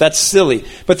breakfast. That's silly.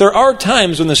 But there are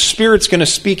times when the Spirit's going to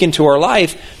speak into our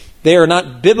life. They are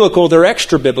not biblical, they're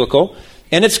extra biblical.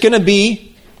 And it's going to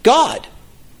be God.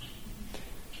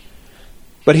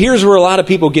 But here's where a lot of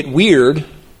people get weird.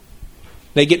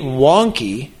 They get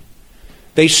wonky.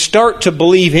 They start to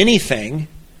believe anything,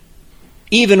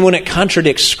 even when it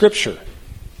contradicts Scripture.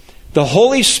 The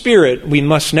Holy Spirit, we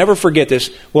must never forget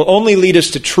this, will only lead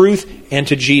us to truth and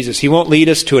to Jesus. He won't lead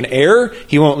us to an error.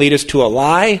 He won't lead us to a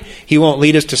lie. He won't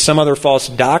lead us to some other false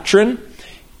doctrine.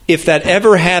 If that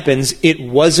ever happens, it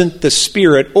wasn't the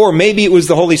Spirit, or maybe it was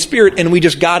the Holy Spirit and we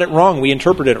just got it wrong. We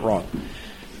interpreted it wrong.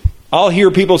 I'll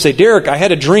hear people say, Derek, I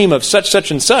had a dream of such,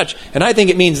 such, and such, and I think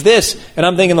it means this. And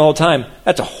I'm thinking the whole time,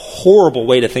 that's a horrible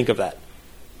way to think of that.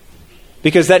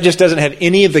 Because that just doesn't have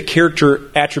any of the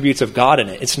character attributes of God in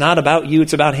it. It's not about you,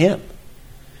 it's about Him.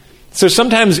 So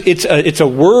sometimes it's a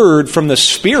word from the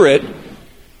Spirit,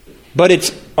 but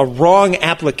it's a wrong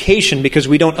application because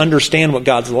we don't understand what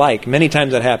God's like. Many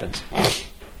times that happens.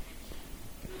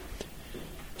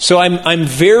 So I'm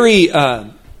very...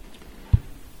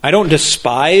 I don't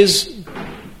despise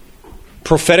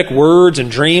prophetic words and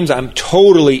dreams. I'm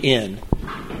totally in.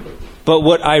 But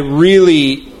what I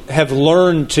really have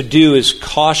learned to do is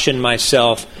caution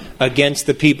myself against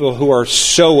the people who are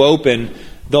so open,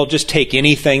 they'll just take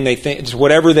anything they think. It's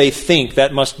whatever they think,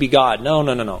 that must be God.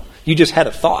 No. You just had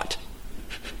a thought.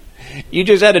 You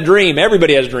just had a dream.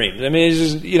 Everybody has dreams. I mean, it's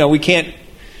just, we can't.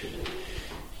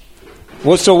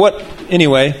 Well, so what?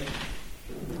 Anyway,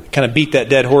 kind of beat that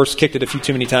dead horse, kicked it a few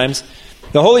too many times.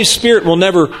 The Holy Spirit will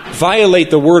never violate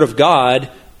the Word of God,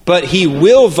 but He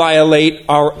will violate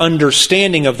our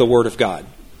understanding of the Word of God.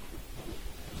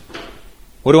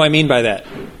 What do I mean by that?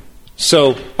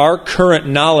 So our current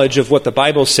knowledge of what the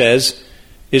Bible says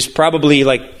is probably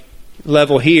like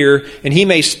level here, and He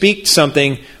may speak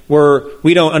something where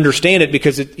we don't understand it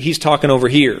because He's talking over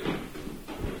here.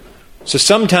 So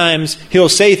sometimes He'll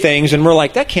say things and we're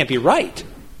like, that can't be right.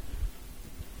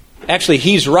 Actually,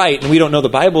 He's right, and we don't know the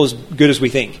Bible as good as we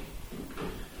think.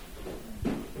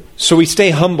 So we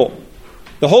stay humble.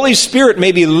 The Holy Spirit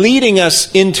may be leading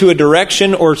us into a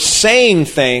direction or saying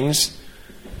things,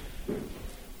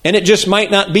 and it just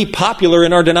might not be popular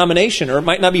in our denomination, or it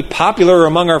might not be popular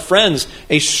among our friends,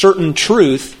 a certain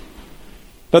truth.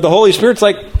 But the Holy Spirit's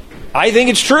like, I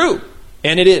think it's true.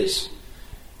 And it is.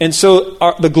 And so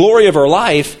the glory of our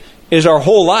life is our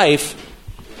whole life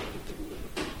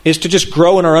is to just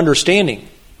grow in our understanding.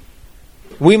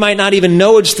 We might not even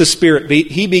know it's the Spirit, but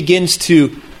He begins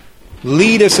to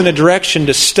lead us in a direction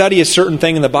to study a certain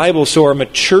thing in the Bible so our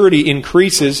maturity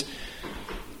increases.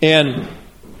 And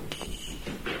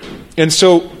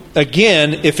so,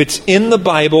 again, if it's in the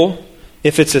Bible,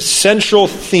 if it's a central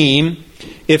theme,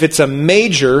 if it's a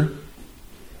major,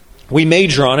 we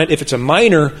major on it. If it's a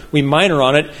minor, we minor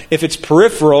on it. If it's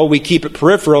peripheral, we keep it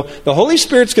peripheral. The Holy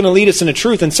Spirit's going to lead us into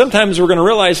truth, and sometimes we're going to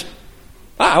realize,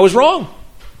 I was wrong.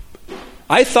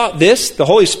 I thought this. The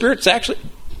Holy Spirit's actually,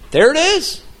 there it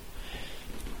is.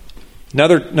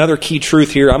 Another key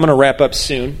truth here. I'm going to wrap up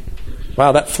soon.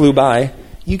 Wow, that flew by.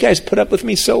 You guys put up with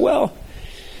me so well.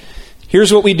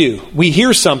 Here's what we do. We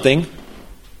hear something.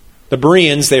 The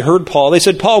Bereans, they heard Paul. They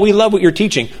said, Paul, we love what you're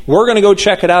teaching. We're going to go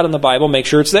check it out in the Bible, make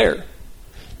sure it's there.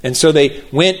 And so they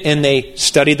went and they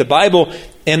studied the Bible,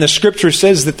 and the Scripture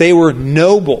says that they were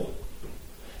noble.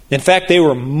 In fact, they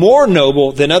were more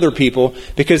noble than other people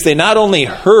because they not only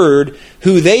heard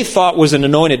who they thought was an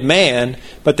anointed man,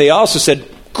 but they also said,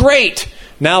 great,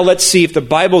 now let's see if the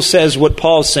Bible says what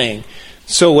Paul's saying.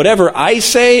 So whatever I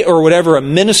say or whatever a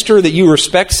minister that you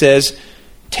respect says,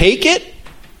 take it,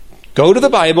 go to the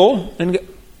Bible, and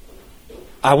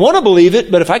I want to believe it,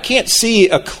 but if I can't see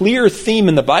a clear theme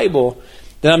in the Bible,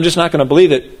 then I'm just not going to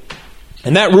believe it.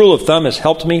 And that rule of thumb has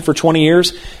helped me for 20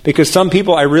 years because some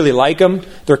people, I really like them.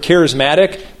 They're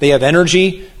charismatic. They have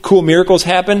energy. Cool miracles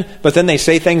happen. But then they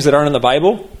say things that aren't in the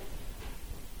Bible.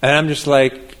 And I'm just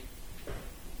like,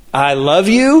 I love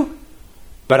you,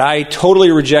 but I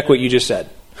totally reject what you just said.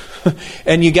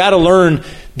 And you got to learn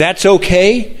that's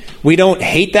okay. We don't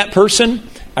hate that person.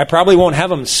 I probably won't have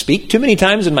them speak too many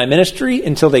times in my ministry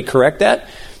until they correct that.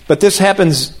 But this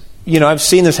happens, I've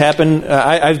seen this happen.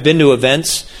 I've been to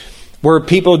events where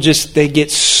people they get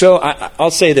so...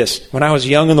 I'll say this. When I was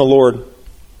young in the Lord,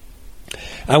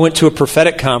 I went to a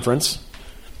prophetic conference,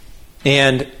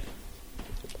 and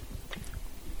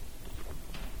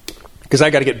because I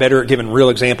got to get better at giving real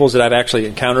examples that I've actually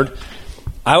encountered.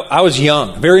 I was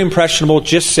young, very impressionable,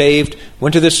 just saved,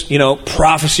 went to this,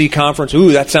 prophecy conference.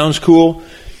 Ooh, that sounds cool.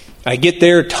 I get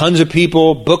there, tons of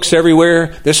people, books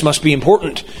everywhere. This must be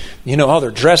important. They're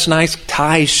dressed nice,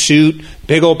 tie, suit,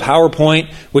 big old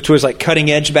PowerPoint, which was like cutting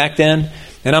edge back then.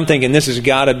 And I'm thinking, this has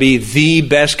got to be the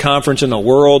best conference in the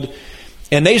world.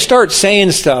 And they start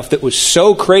saying stuff that was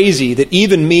so crazy that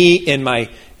even me in my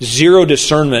zero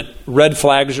discernment, red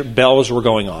flags, bells were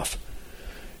going off.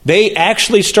 They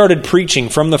actually started preaching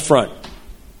from the front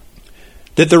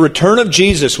that the return of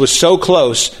Jesus was so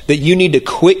close that you need to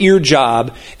quit your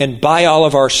job and buy all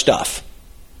of our stuff.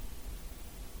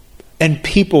 And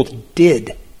people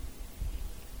did.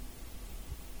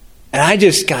 And I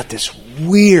just got this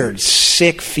weird,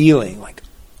 sick feeling. Like,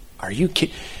 are you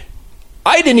kidding?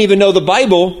 I didn't even know the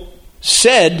Bible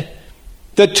said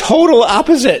the total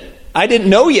opposite. I didn't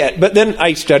know yet. But then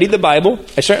I studied the Bible.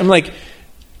 I'm like,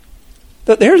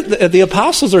 the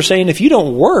apostles are saying if you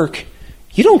don't work,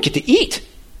 you don't get to eat.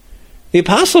 The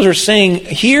apostles are saying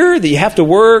here that you have to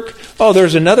work. Oh,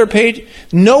 there's another page.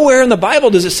 Nowhere in the Bible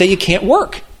does it say you can't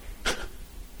work.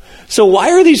 So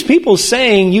why are these people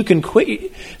saying you can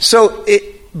quit?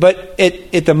 But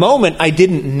at the moment, I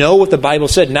didn't know what the Bible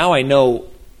said. Now I know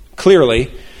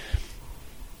clearly.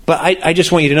 But I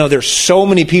just want you to know there's so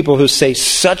many people who say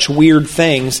such weird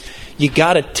things. You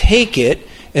got to take it.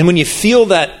 And when you feel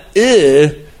that,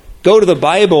 go to the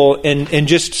Bible and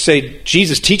just say,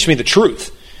 Jesus, teach me the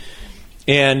truth.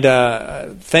 And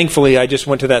thankfully, I just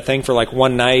went to that thing for like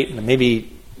one night, and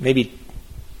maybe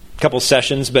a couple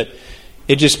sessions, but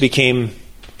it just became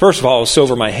First of all, it was so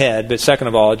over my head, but second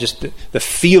of all, just the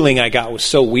feeling I got was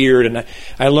so weird, and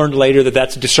I learned later that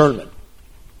that's discernment.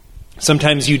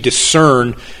 Sometimes you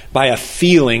discern by a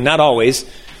feeling, not always,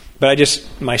 but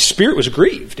my spirit was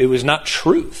grieved. It was not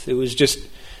truth. It was just,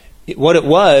 what it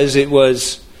was,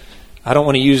 I don't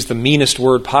want to use the meanest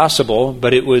word possible,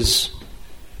 but it was,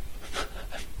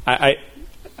 I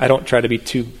don't try to be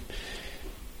too,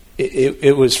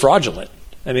 it was fraudulent.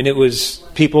 I mean, it was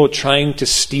people trying to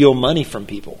steal money from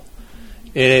people.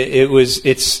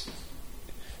 It's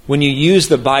when you use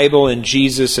the Bible and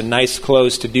Jesus and nice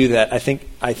clothes to do that, I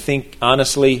think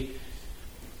honestly,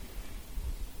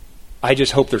 I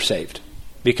just hope they're saved.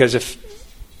 Because if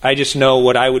I just know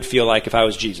what I would feel like if I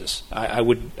was Jesus. I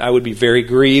would be very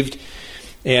grieved.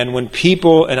 And when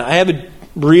people, and I have a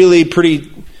really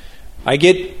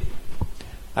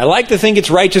I like to think it's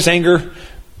righteous anger,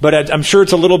 but I'm sure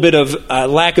it's a little bit of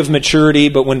lack of maturity.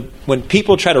 But when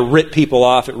people try to rip people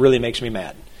off, it really makes me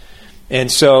mad.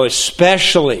 And so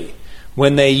especially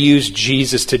when they use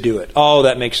Jesus to do it. Oh,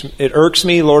 it irks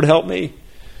me. Lord, help me.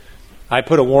 I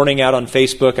put a warning out on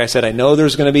Facebook. I said, I know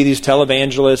there's going to be these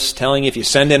televangelists telling you if you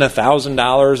send in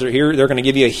 $1,000 or here, they're going to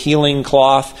give you a healing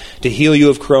cloth to heal you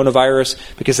of coronavirus,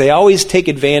 because they always take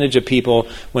advantage of people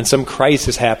when some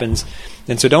crisis happens.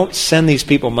 And so don't send these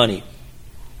people money.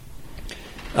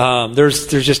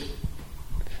 There's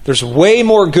way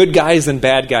more good guys than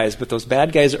bad guys, but those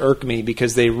bad guys irk me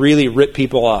because they really rip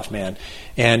people off, man.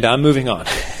 And I'm moving on.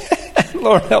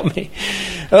 Lord, help me.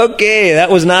 Okay, that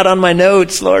was not on my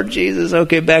notes, Lord Jesus.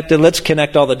 Okay, back to let's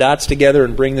connect all the dots together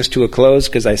and bring this to a close,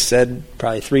 because I said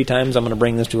probably 3 times I'm going to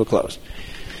bring this to a close.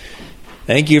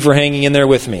 Thank you for hanging in there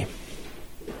with me.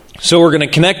 So we're going to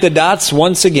connect the dots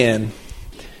once again.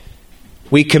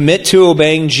 We commit to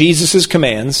obeying Jesus'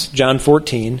 commands, John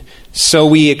 14. So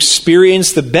we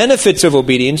experience the benefits of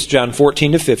obedience, John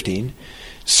 14 to 15.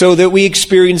 So that we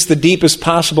experience the deepest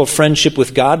possible friendship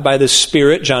with God by the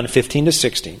Spirit, John 15 to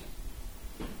 16.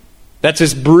 That's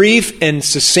as brief and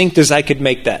succinct as I could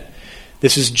make that.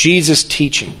 This is Jesus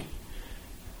teaching.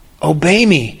 Obey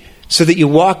me so that you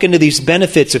walk into these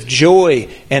benefits of joy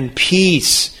and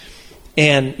peace,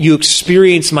 and you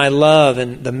experience my love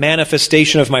and the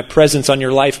manifestation of my presence on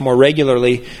your life more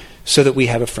regularly, so that we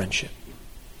have a friendship.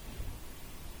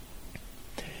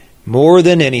 More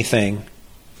than anything,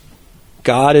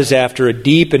 God is after a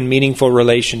deep and meaningful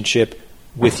relationship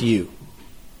with you.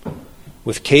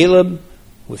 With Caleb,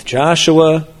 with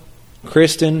Joshua,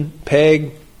 Kristen,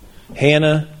 Peg,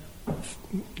 Hannah,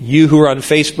 you who are on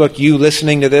Facebook, you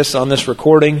listening to this on this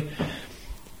recording.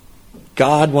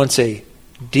 God wants a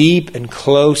deep and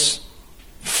close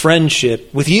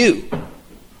friendship with you.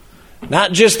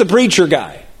 Not just the preacher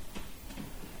guy.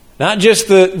 Not just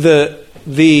the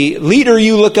leader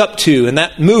you look up to in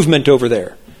that movement over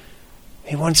there.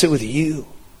 He wants it with you,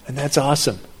 and that's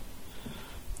awesome.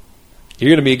 You're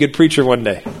going to be a good preacher one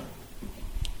day.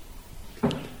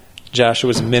 Joshua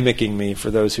was mimicking me for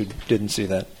those who didn't see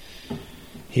that.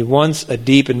 He wants a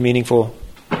deep and meaningful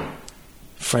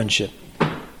friendship.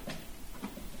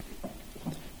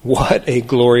 What a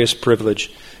glorious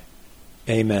privilege.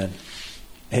 Amen.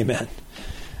 Amen.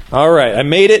 All right, I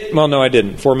made it. Well, no, I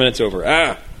didn't. 4 minutes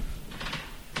over.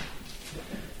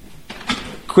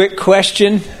 Quick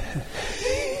question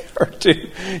or two.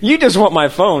 You just want my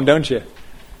phone, don't you?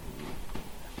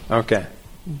 Okay.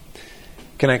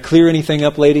 Can I clear anything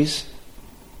up, ladies?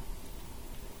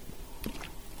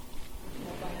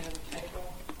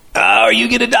 Oh, you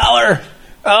get $1.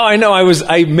 Oh, I know.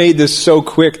 I made this so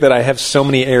quick that I have so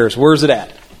many errors. Where's it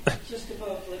at? Just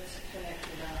above, let's connect the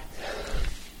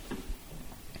dots.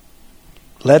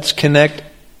 Let's connect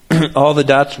all the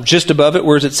dots just above it.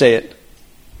 Where does it say it?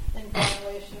 In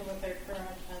violation with our current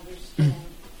understanding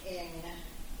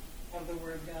of the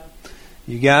Word of God.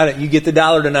 You got it. You get the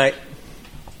 $1 tonight.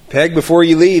 Peg, before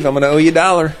you leave, I'm going to owe you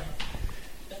 $1.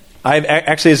 I've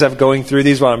actually, as I'm going through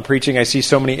these while I'm preaching, I see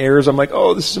so many errors. I'm like,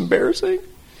 oh, this is embarrassing.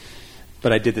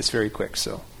 But I did this very quick,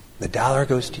 so the $1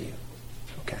 goes to you.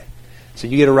 Okay. So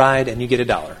you get a ride and you get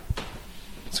 $1.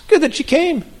 It's good that you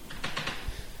came.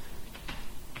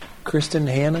 Kristen,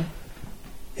 Hannah,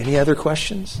 any other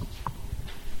questions?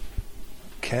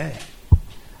 Okay.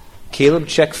 Caleb,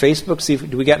 check Facebook. See if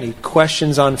do we got any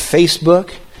questions on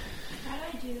Facebook. How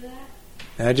do I do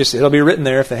that? It'll be written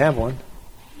there if they have one.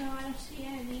 No, I don't see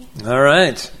any. All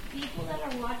right. People that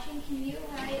are watching, can you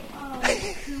write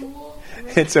cool?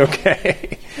 It's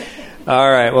okay.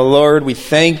 All right. Well, Lord, we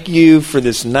thank you for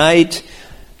this night.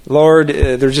 Lord,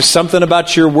 there's just something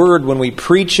about your word. When we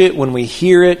preach it, when we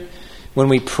hear it, when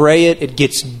we pray it, it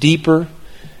gets deeper.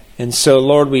 And so,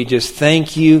 Lord, we just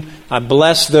thank you. I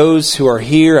bless those who are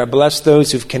here. I bless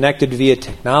those who've connected via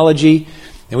technology.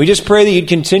 And we just pray that you'd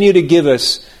continue to give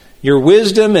us your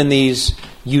wisdom in these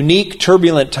unique,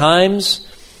 turbulent times.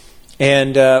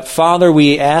 And Father,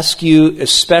 we ask you,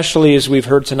 especially as we've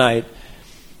heard tonight,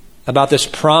 about this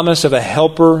promise of a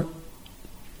helper,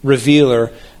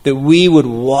 revealer, that we would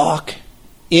walk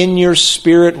in your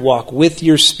Spirit, walk with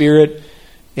your Spirit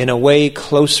in a way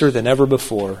closer than ever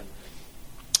before.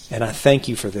 And I thank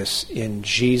you for this in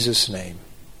Jesus' name.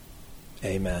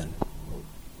 Amen.